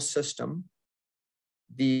delusional system,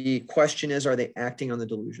 the question is, are they acting on the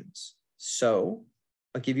delusions? So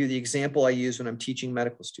I'll give you the example I use when I'm teaching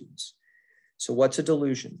medical students. So what's a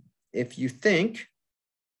delusion? If you think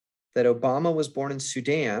that Obama was born in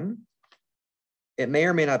Sudan, it may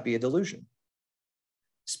or may not be a delusion,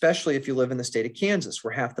 especially if you live in the state of Kansas,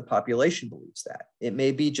 where half the population believes that. It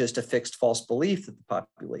may be just a fixed false belief that the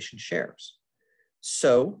population shares.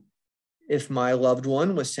 So if my loved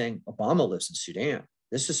one was saying, Obama lives in Sudan,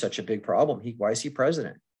 this is such a big problem, why is he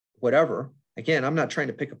president? Whatever. Again, I'm not trying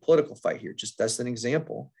to pick a political fight here, just that's an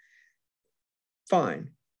example.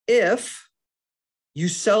 Fine. If you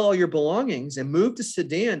sell all your belongings and move to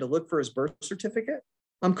Sudan to look for his birth certificate,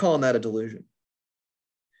 I'm calling that a delusion.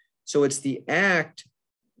 So it's the act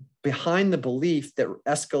behind the belief that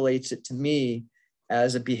escalates it to me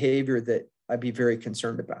as a behavior that I'd be very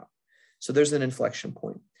concerned about. So there's an inflection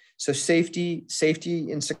point. So safety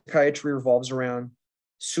in psychiatry revolves around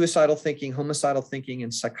suicidal thinking, homicidal thinking,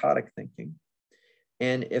 and psychotic thinking.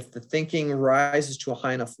 And if the thinking rises to a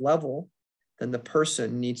high enough level, then the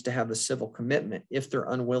person needs to have the civil commitment if they're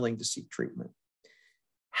unwilling to seek treatment.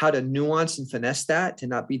 How to nuance and finesse that to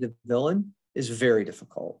not be the villain is very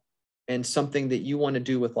difficult, and something that you want to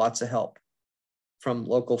do with lots of help from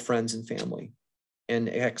local friends and family and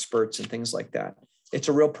experts and things like that. It's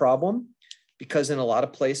a real problem because in a lot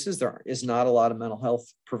of places, there is not a lot of mental health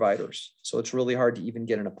providers. So it's really hard to even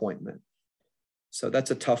get an appointment. So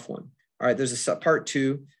that's a tough one. All right, there's a part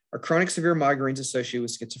 2, are chronic severe migraines associated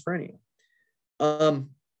with schizophrenia?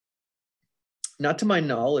 Not to my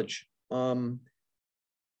knowledge.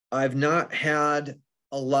 I've not had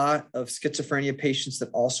a lot of schizophrenia patients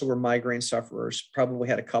that also were migraine sufferers, probably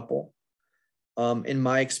had a couple. In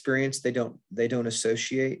my experience, they don't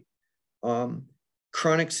associate.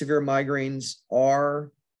 Chronic severe migraines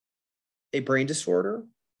are a brain disorder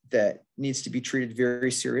that needs to be treated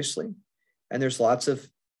very seriously. And there's lots of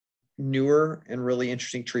newer and really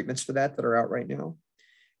interesting treatments for that are out right now.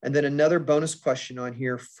 And then another bonus question on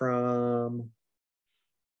here from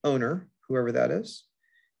owner, whoever that is.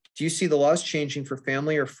 Do you see the laws changing for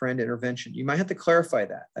family or friend intervention? You might have to clarify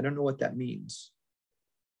that. I don't know what that means.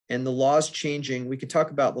 And the laws changing, we could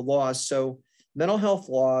talk about the laws. So mental health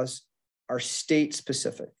laws are state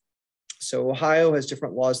specific. So Ohio has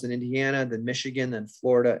different laws than Indiana, than Michigan, than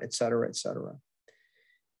Florida, et cetera, et cetera.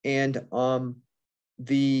 And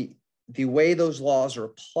the way those laws are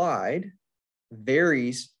applied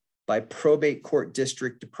varies by probate court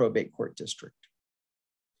district to probate court district.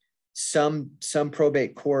 Some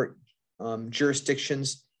probate court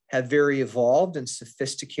jurisdictions have very evolved and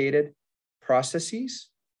sophisticated processes,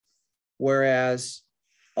 whereas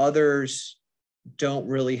others don't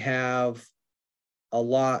really have a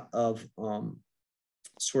lot of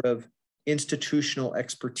sort of institutional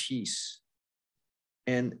expertise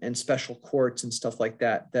and special courts and stuff like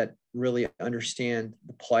that that really understand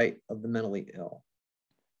the plight of the mentally ill.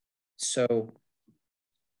 So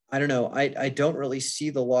I don't know. I don't really see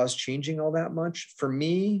the laws changing all that much. For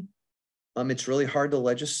me, it's really hard to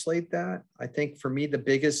legislate that. I think for me, the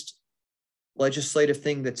biggest legislative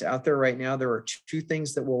thing that's out there right now, there are 2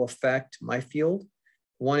 things that will affect my field.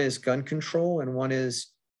 One is gun control, and one is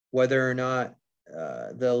whether or not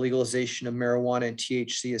the legalization of marijuana and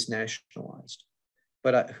THC is nationalized.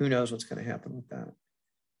 But who knows what's going to happen with that.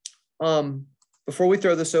 Before we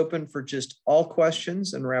throw this open for just all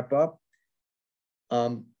questions and wrap up,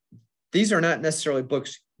 these are not necessarily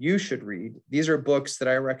books you should read. These are books that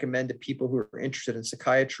I recommend to people who are interested in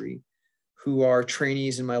psychiatry, who are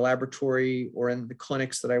trainees in my laboratory or in the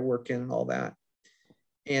clinics that I work in and all that.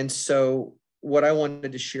 And so what I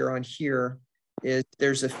wanted to share on here is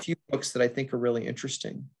there's a few books that I think are really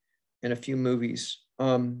interesting and a few movies.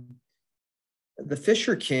 The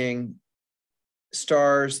Fisher King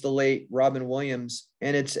stars the late Robin Williams,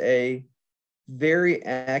 and it's a very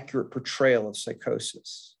accurate portrayal of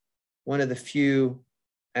psychosis. One of the few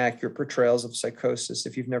accurate portrayals of psychosis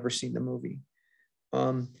if you've never seen the movie.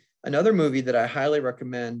 Another movie that I highly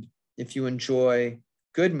recommend if you enjoy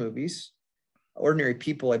good movies, Ordinary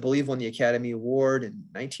People, I believe won the Academy Award in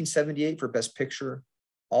 1978 for Best Picture,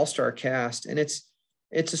 all-star cast. And it's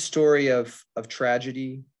a story of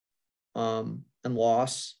tragedy and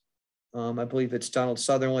loss. I believe it's Donald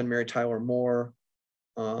Sutherland, Mary Tyler Moore,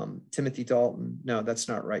 Timothy Dalton. No, that's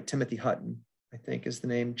not right. Timothy Hutton, I think is the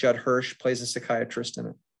name. Judd Hirsch plays a psychiatrist in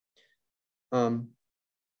it.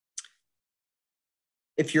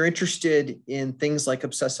 If you're interested in things like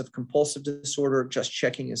obsessive compulsive disorder, Just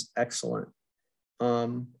Checking is excellent.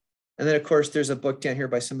 And then of course, there's a book down here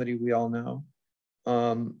by somebody we all know.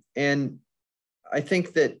 And I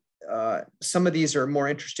think that some of these are more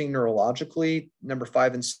interesting neurologically. Number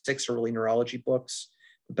 5 and 6 are really neurology books.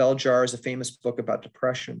 Bell Jar is a famous book about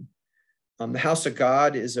depression. The House of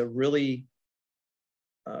God is a really,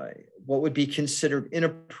 what would be considered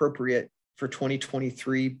inappropriate for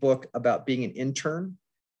 2023 book about being an intern.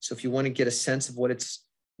 So if you want to get a sense of what it's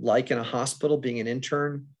like in a hospital being an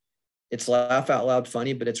intern, it's laugh out loud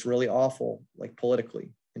funny, but it's really awful, like politically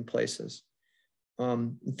in places.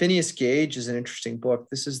 Phineas Gage is an interesting book.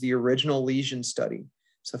 This is the original lesion study.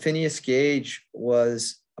 So Phineas Gage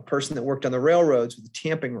was a person that worked on the railroads with a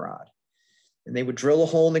tamping rod. And they would drill a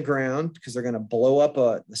hole in the ground because they're going to blow up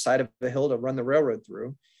the side of a hill to run the railroad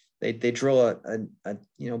through. They drill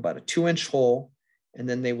about a 2-inch hole, and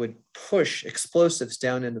then they would push explosives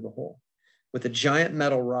down into the hole with a giant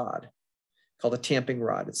metal rod called a tamping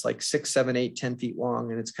rod. It's like 6, 7, 8, 10 feet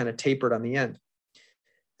long, and it's kind of tapered on the end.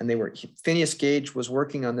 And Phineas Gage was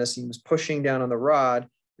working on this. He was pushing down on the rod,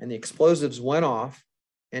 and the explosives went off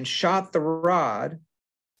and shot the rod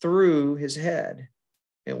through his head.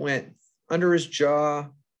 It went under his jaw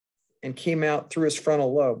and came out through his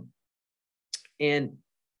frontal lobe. And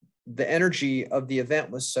the energy of the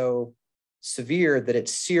event was so severe that it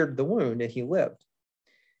seared the wound and he lived.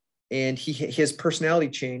 And his personality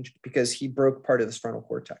changed because he broke part of his frontal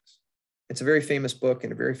cortex. It's a very famous book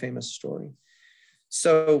and a very famous story.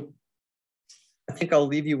 So I think I'll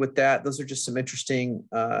leave you with that. Those are just some interesting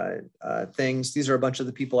things. These are a bunch of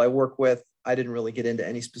the people I work with. I didn't really get into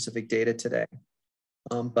any specific data today,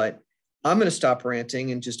 but I'm going to stop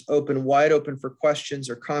ranting and just wide open for questions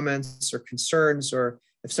or comments or concerns, or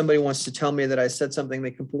if somebody wants to tell me that I said something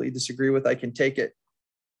they completely disagree with, I can take it.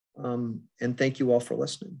 And thank you all for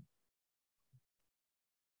listening.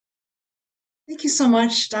 Thank you so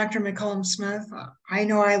much, Dr. McCollum-Smith. I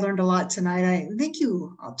know I learned a lot tonight. Thank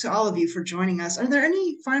you to all of you for joining us. Are there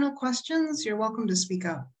any final questions? You're welcome to speak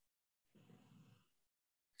up.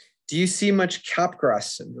 Do you see much Capgras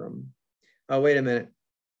syndrome? Oh, wait a minute.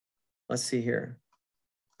 Let's see here.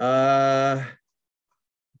 Oh,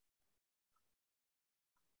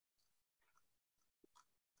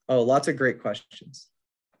 lots of great questions.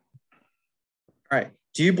 All right.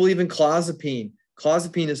 Do you believe in clozapine?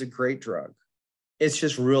 Clozapine is a great drug. It's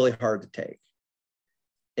just really hard to take.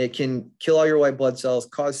 It can kill all your white blood cells,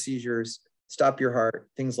 cause seizures, stop your heart,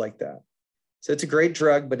 things like that. So it's a great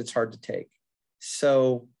drug, but it's hard to take.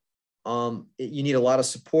 So you need a lot of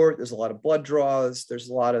support. There's a lot of blood draws. There's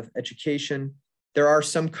a lot of education. There are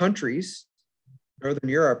some countries, Northern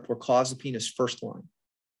Europe, where clozapine is first line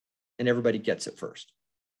and everybody gets it first,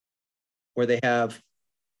 where they have,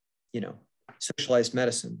 socialized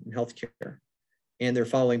medicine and healthcare, and they're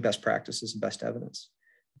following best practices and best evidence.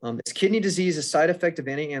 Is kidney disease a side effect of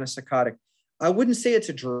any antipsychotic? I wouldn't say it's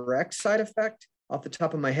a direct side effect off the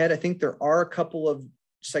top of my head. I think there are a couple of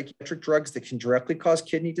psychiatric drugs that can directly cause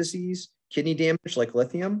kidney disease, kidney damage, like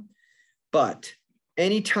lithium. But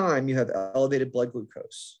anytime you have elevated blood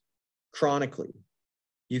glucose chronically,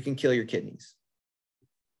 you can kill your kidneys.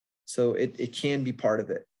 So it can be part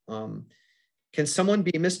of it. Can someone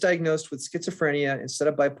be misdiagnosed with schizophrenia instead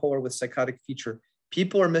of bipolar with psychotic feature?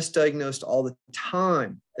 People are misdiagnosed all the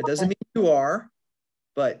time. That doesn't mean you are,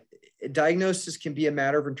 but diagnosis can be a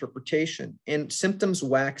matter of interpretation, and symptoms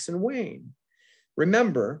wax and wane.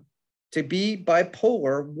 Remember, to be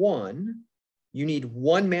bipolar 1, you need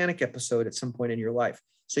one manic episode at some point in your life.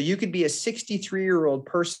 So you could be a 63-year-old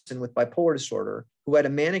person with bipolar disorder who had a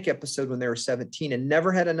manic episode when they were 17 and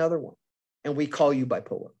never had another one, and we call you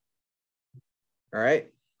bipolar. All right.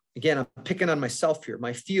 Again, I'm picking on myself here.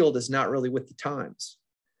 My field is not really with the times,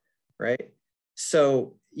 right?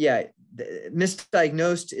 So yeah,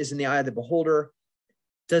 misdiagnosed is in the eye of the beholder.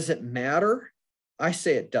 Does it matter? I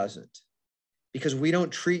say it doesn't, because we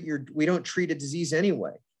don't treat a disease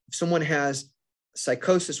anyway. If someone has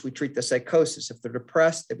psychosis, we treat the psychosis. If they're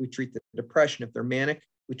depressed, then we treat the depression. If they're manic,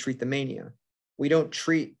 we treat the mania. We don't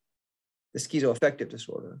treat the schizoaffective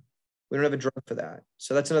disorder. We don't have a drug for that.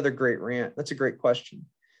 So that's another great rant. That's a great question.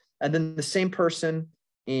 And then the same person,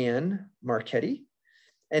 Anne Marchetti,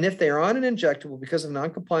 and if they are on an injectable because of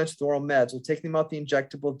noncompliance with oral meds, we'll take them off the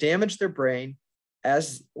injectable, damage their brain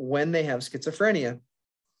as when they have schizophrenia.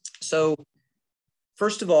 So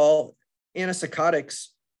first of all, antipsychotics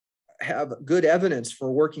have good evidence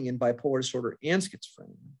for working in bipolar disorder and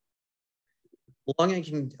schizophrenia.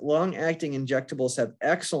 Long-acting injectables have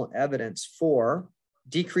excellent evidence for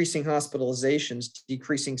decreasing hospitalizations,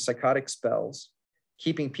 decreasing psychotic spells,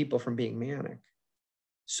 keeping people from being manic.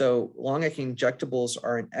 So long-acting injectables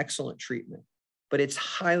are an excellent treatment, but it's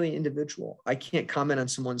highly individual. I can't comment on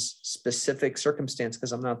someone's specific circumstance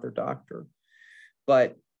because I'm not their doctor.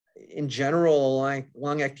 But in general,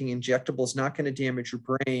 long-acting injectable is not going to damage your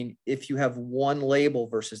brain if you have one label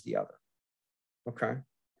versus the other. Okay.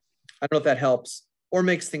 I don't know if that helps or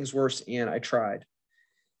makes things worse, and I tried.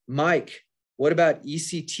 Mike, what about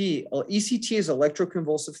ECT? Well, ECT is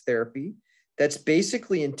electroconvulsive therapy that's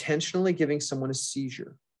basically intentionally giving someone a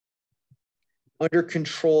seizure under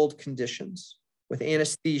controlled conditions with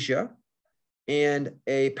anesthesia and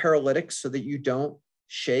a paralytic so that you don't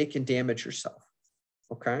shake and damage yourself.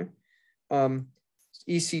 Okay.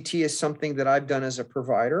 ECT is something that I've done as a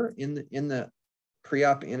provider in the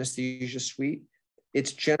pre-op anesthesia suite.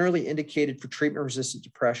 It's generally indicated for treatment-resistant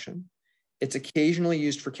depression. It's occasionally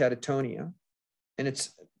used for catatonia, and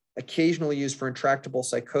it's occasionally used for intractable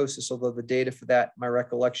psychosis, although the data for that, my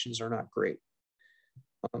recollections are not great.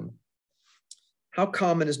 How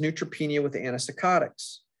common is neutropenia with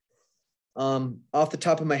antipsychotics? Off the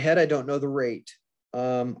top of my head, I don't know the rate.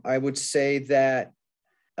 I would say that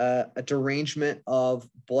a derangement of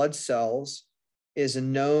blood cells is a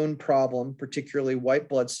known problem, particularly white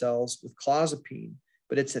blood cells with clozapine,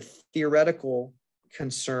 but it's a theoretical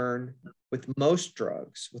concern with most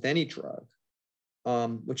drugs, with any drug,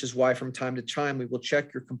 which is why from time to time we will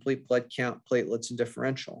check your complete blood count, platelets, and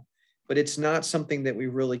differential. But it's not something that we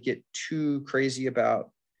really get too crazy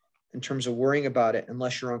about in terms of worrying about it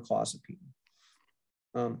unless you're on clozapine.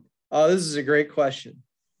 Oh, this is a great question.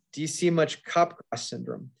 Do you see much Capgras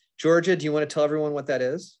syndrome? Georgia, do you want to tell everyone what that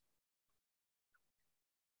is?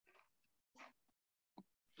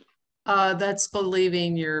 That's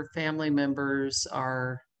believing your family members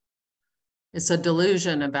are, it's a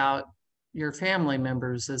delusion about your family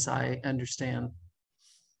members, as I understand.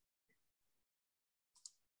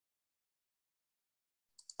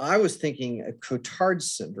 I was thinking a Cotard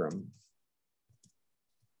syndrome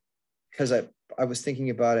because I was thinking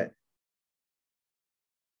about it.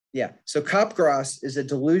 Yeah, so Capgras is a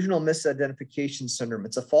delusional misidentification syndrome.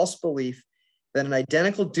 It's a false belief that an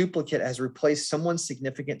identical duplicate has replaced someone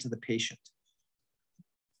significant to the patient.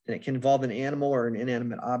 And it can involve an animal or an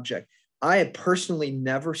inanimate object. I have personally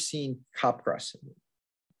never seen Capgras syndrome.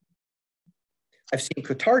 I've seen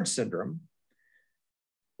Cotard syndrome,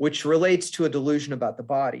 which relates to a delusion about the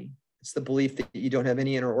body. It's the belief that you don't have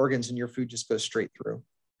any inner organs and your food just goes straight through.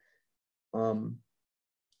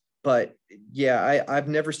 But yeah, I've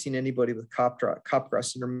never seen anybody with Capgras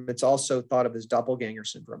syndrome. It's also thought of as doppelganger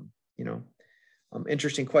syndrome, you know.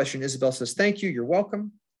 Interesting question. Isabel says, thank you, you're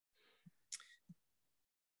welcome.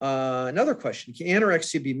 Another question, can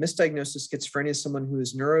anorexia be misdiagnosed as schizophrenia as someone who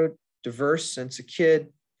is neurodiverse since a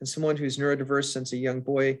kid and someone who's neurodiverse since a young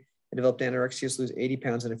boy and developed anorexia lose 80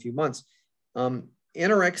 pounds in a few months?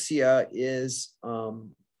 Anorexia is a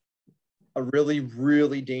really,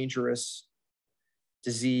 really dangerous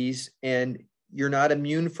disease, and you're not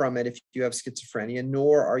immune from it if you have schizophrenia,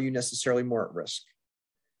 nor are you necessarily more at risk.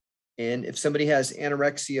 And if somebody has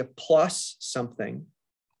anorexia plus something,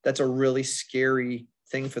 that's a really scary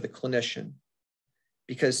thing for the clinician,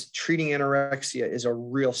 because treating anorexia is a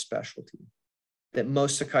real specialty that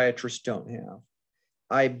most psychiatrists don't have.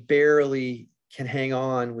 I barely can hang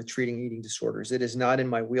on with treating eating disorders. It is not in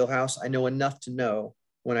my wheelhouse. I know enough to know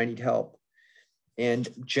when I need help. And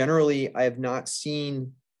generally, I have not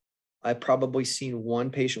seen, I've probably seen one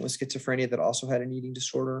patient with schizophrenia that also had an eating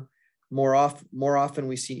disorder. More often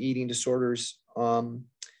we see eating disorders in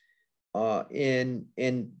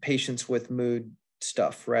patients with mood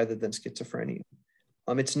stuff rather than schizophrenia.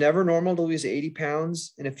 It's never normal to lose 80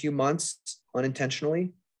 pounds in a few months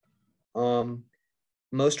unintentionally.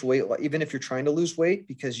 Most weight, even if you're trying to lose weight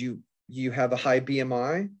because you have a high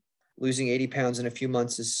BMI, losing 80 pounds in a few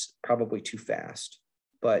months is probably too fast.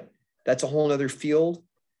 But that's a whole nother field.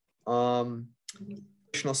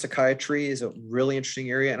 Traditional psychiatry is a really interesting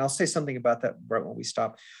area. And I'll say something about that right when we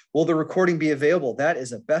stop. Will the recording be available? That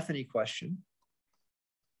is a Bethany question.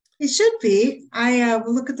 It should be. I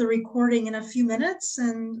will look at the recording in a few minutes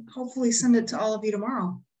and hopefully send it to all of you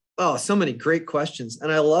tomorrow. Oh, so many great questions.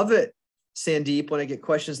 And I love it, Sandeep, when I get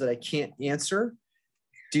questions that I can't answer.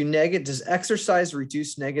 Does exercise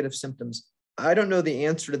reduce negative symptoms? I don't know the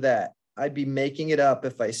answer to that. I'd be making it up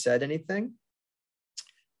if I said anything.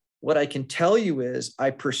 What I can tell you is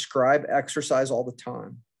I prescribe exercise all the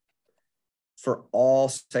time for all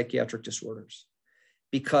psychiatric disorders.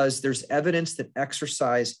 because there's evidence that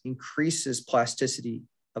exercise increases plasticity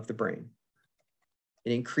of the brain.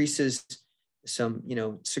 It increases some,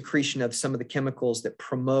 secretion of some of the chemicals that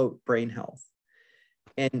promote brain health.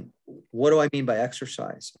 And what do I mean by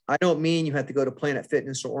exercise? I don't mean you have to go to Planet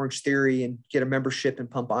Fitness or Orange Theory and get a membership and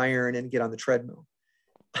pump iron and get on the treadmill.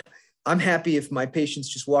 I'm happy if my patients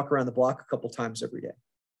just walk around the block a couple times every day.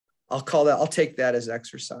 I'll take that as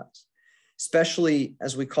exercise, especially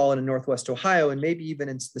as we call it in Northwest Ohio, and maybe even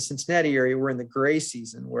in the Cincinnati area. We're in the gray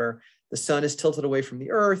season where the sun is tilted away from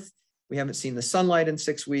the earth. We haven't seen the sunlight in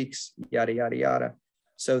 6 weeks, yada, yada, yada.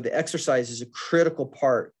 So the exercise is a critical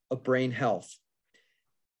part of brain health.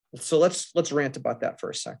 So let's rant about that for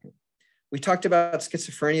a second. We talked about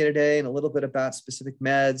schizophrenia today and a little bit about specific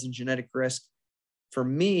meds and genetic risk. For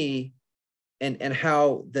me, and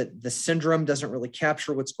how the syndrome doesn't really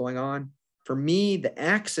capture what's going on. For me, the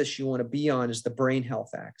axis you want to be on is the brain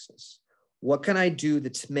health axis. What can I do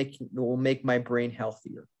that will make my brain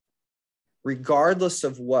healthier, regardless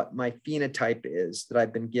of what my phenotype is that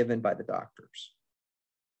I've been given by the doctors,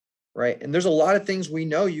 right? And there's a lot of things we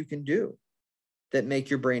know you can do that make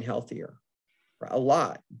your brain healthier, a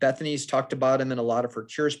lot. Bethany's talked about them in a lot of her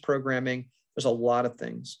CURESZ programming. There's a lot of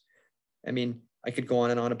things. I mean, I could go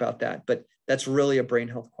on and on about that, but that's really a brain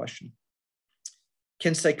health question.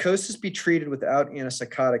 Can psychosis be treated without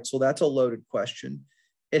antipsychotics? Well, that's a loaded question.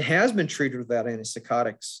 It has been treated without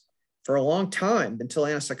antipsychotics for a long time until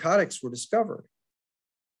antipsychotics were discovered.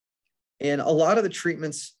 And a lot of the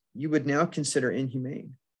treatments you would now consider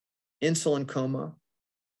inhumane. Insulin coma,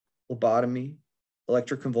 lobotomy,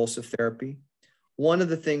 electroconvulsive therapy. One of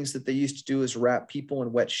the things that they used to do is wrap people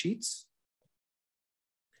in wet sheets,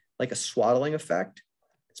 like a swaddling effect.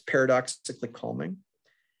 It's paradoxically calming.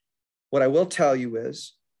 What I will tell you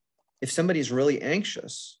is, if somebody's really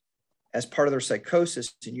anxious as part of their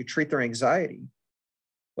psychosis and you treat their anxiety,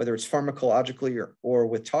 whether it's pharmacologically or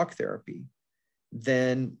with talk therapy,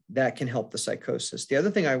 then that can help the psychosis. The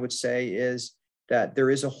other thing I would say is that there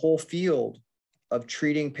is a whole field of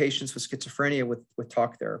treating patients with schizophrenia with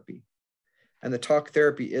talk therapy. And the talk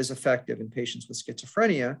therapy is effective in patients with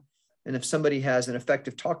schizophrenia. And if somebody has an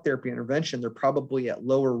effective talk therapy intervention, they're probably at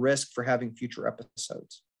lower risk for having future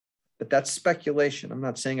episodes. But that's speculation. I'm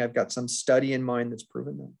not saying I've got some study in mind that's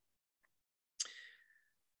proven that.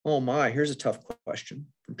 Oh my, here's a tough question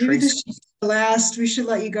from Tracy. Maybe this is the last. We should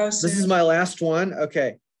let you go soon. This is my last one.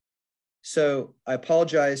 Okay. So I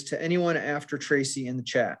apologize to anyone after Tracy in the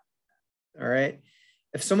chat. All right.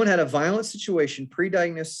 If someone had a violent situation,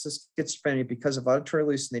 pre-diagnosis of schizophrenia because of auditory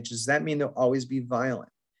hallucinations, does that mean they'll always be violent?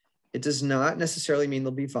 It does not necessarily mean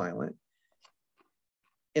they'll be violent.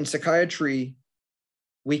 In psychiatry,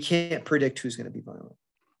 we can't predict who's going to be violent.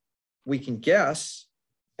 We can guess.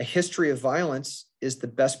 A history of violence is the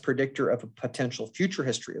best predictor of a potential future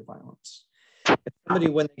history of violence. If somebody,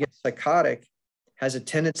 when they get psychotic, has a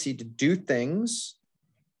tendency to do things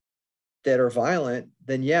that are violent,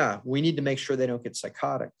 then yeah, we need to make sure they don't get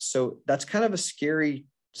psychotic. So that's kind of a scary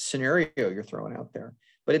scenario you're throwing out there,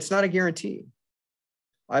 but it's not a guarantee.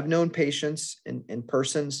 I've known patients and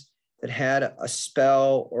persons that had a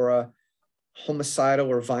spell or a homicidal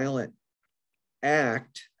or violent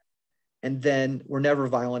act and then were never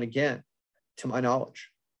violent again, to my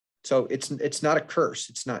knowledge. So it's not a curse.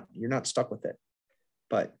 You're not stuck with it,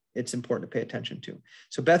 but it's important to pay attention to.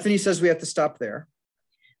 So Bethany says we have to stop there.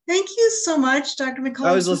 Thank you so much, Dr. McCullough. I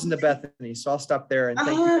always listen to Bethany, so I'll stop there and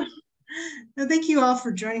thank you. No, thank you all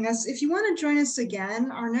for joining us. If you want to join us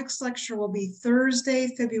again, our next lecture will be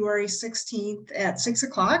Thursday, February 16th at 6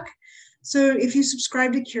 o'clock. So if you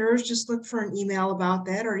subscribe to CURESZ, just look for an email about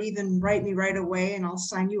that or even write me right away and I'll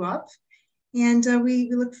sign you up. And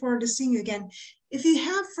we look forward to seeing you again. If you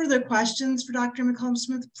have further questions for Dr.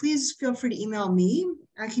 McCollum-Smith, please feel free to email me.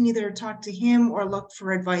 I can either talk to him or look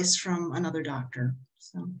for advice from another doctor.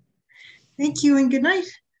 So thank you and good night.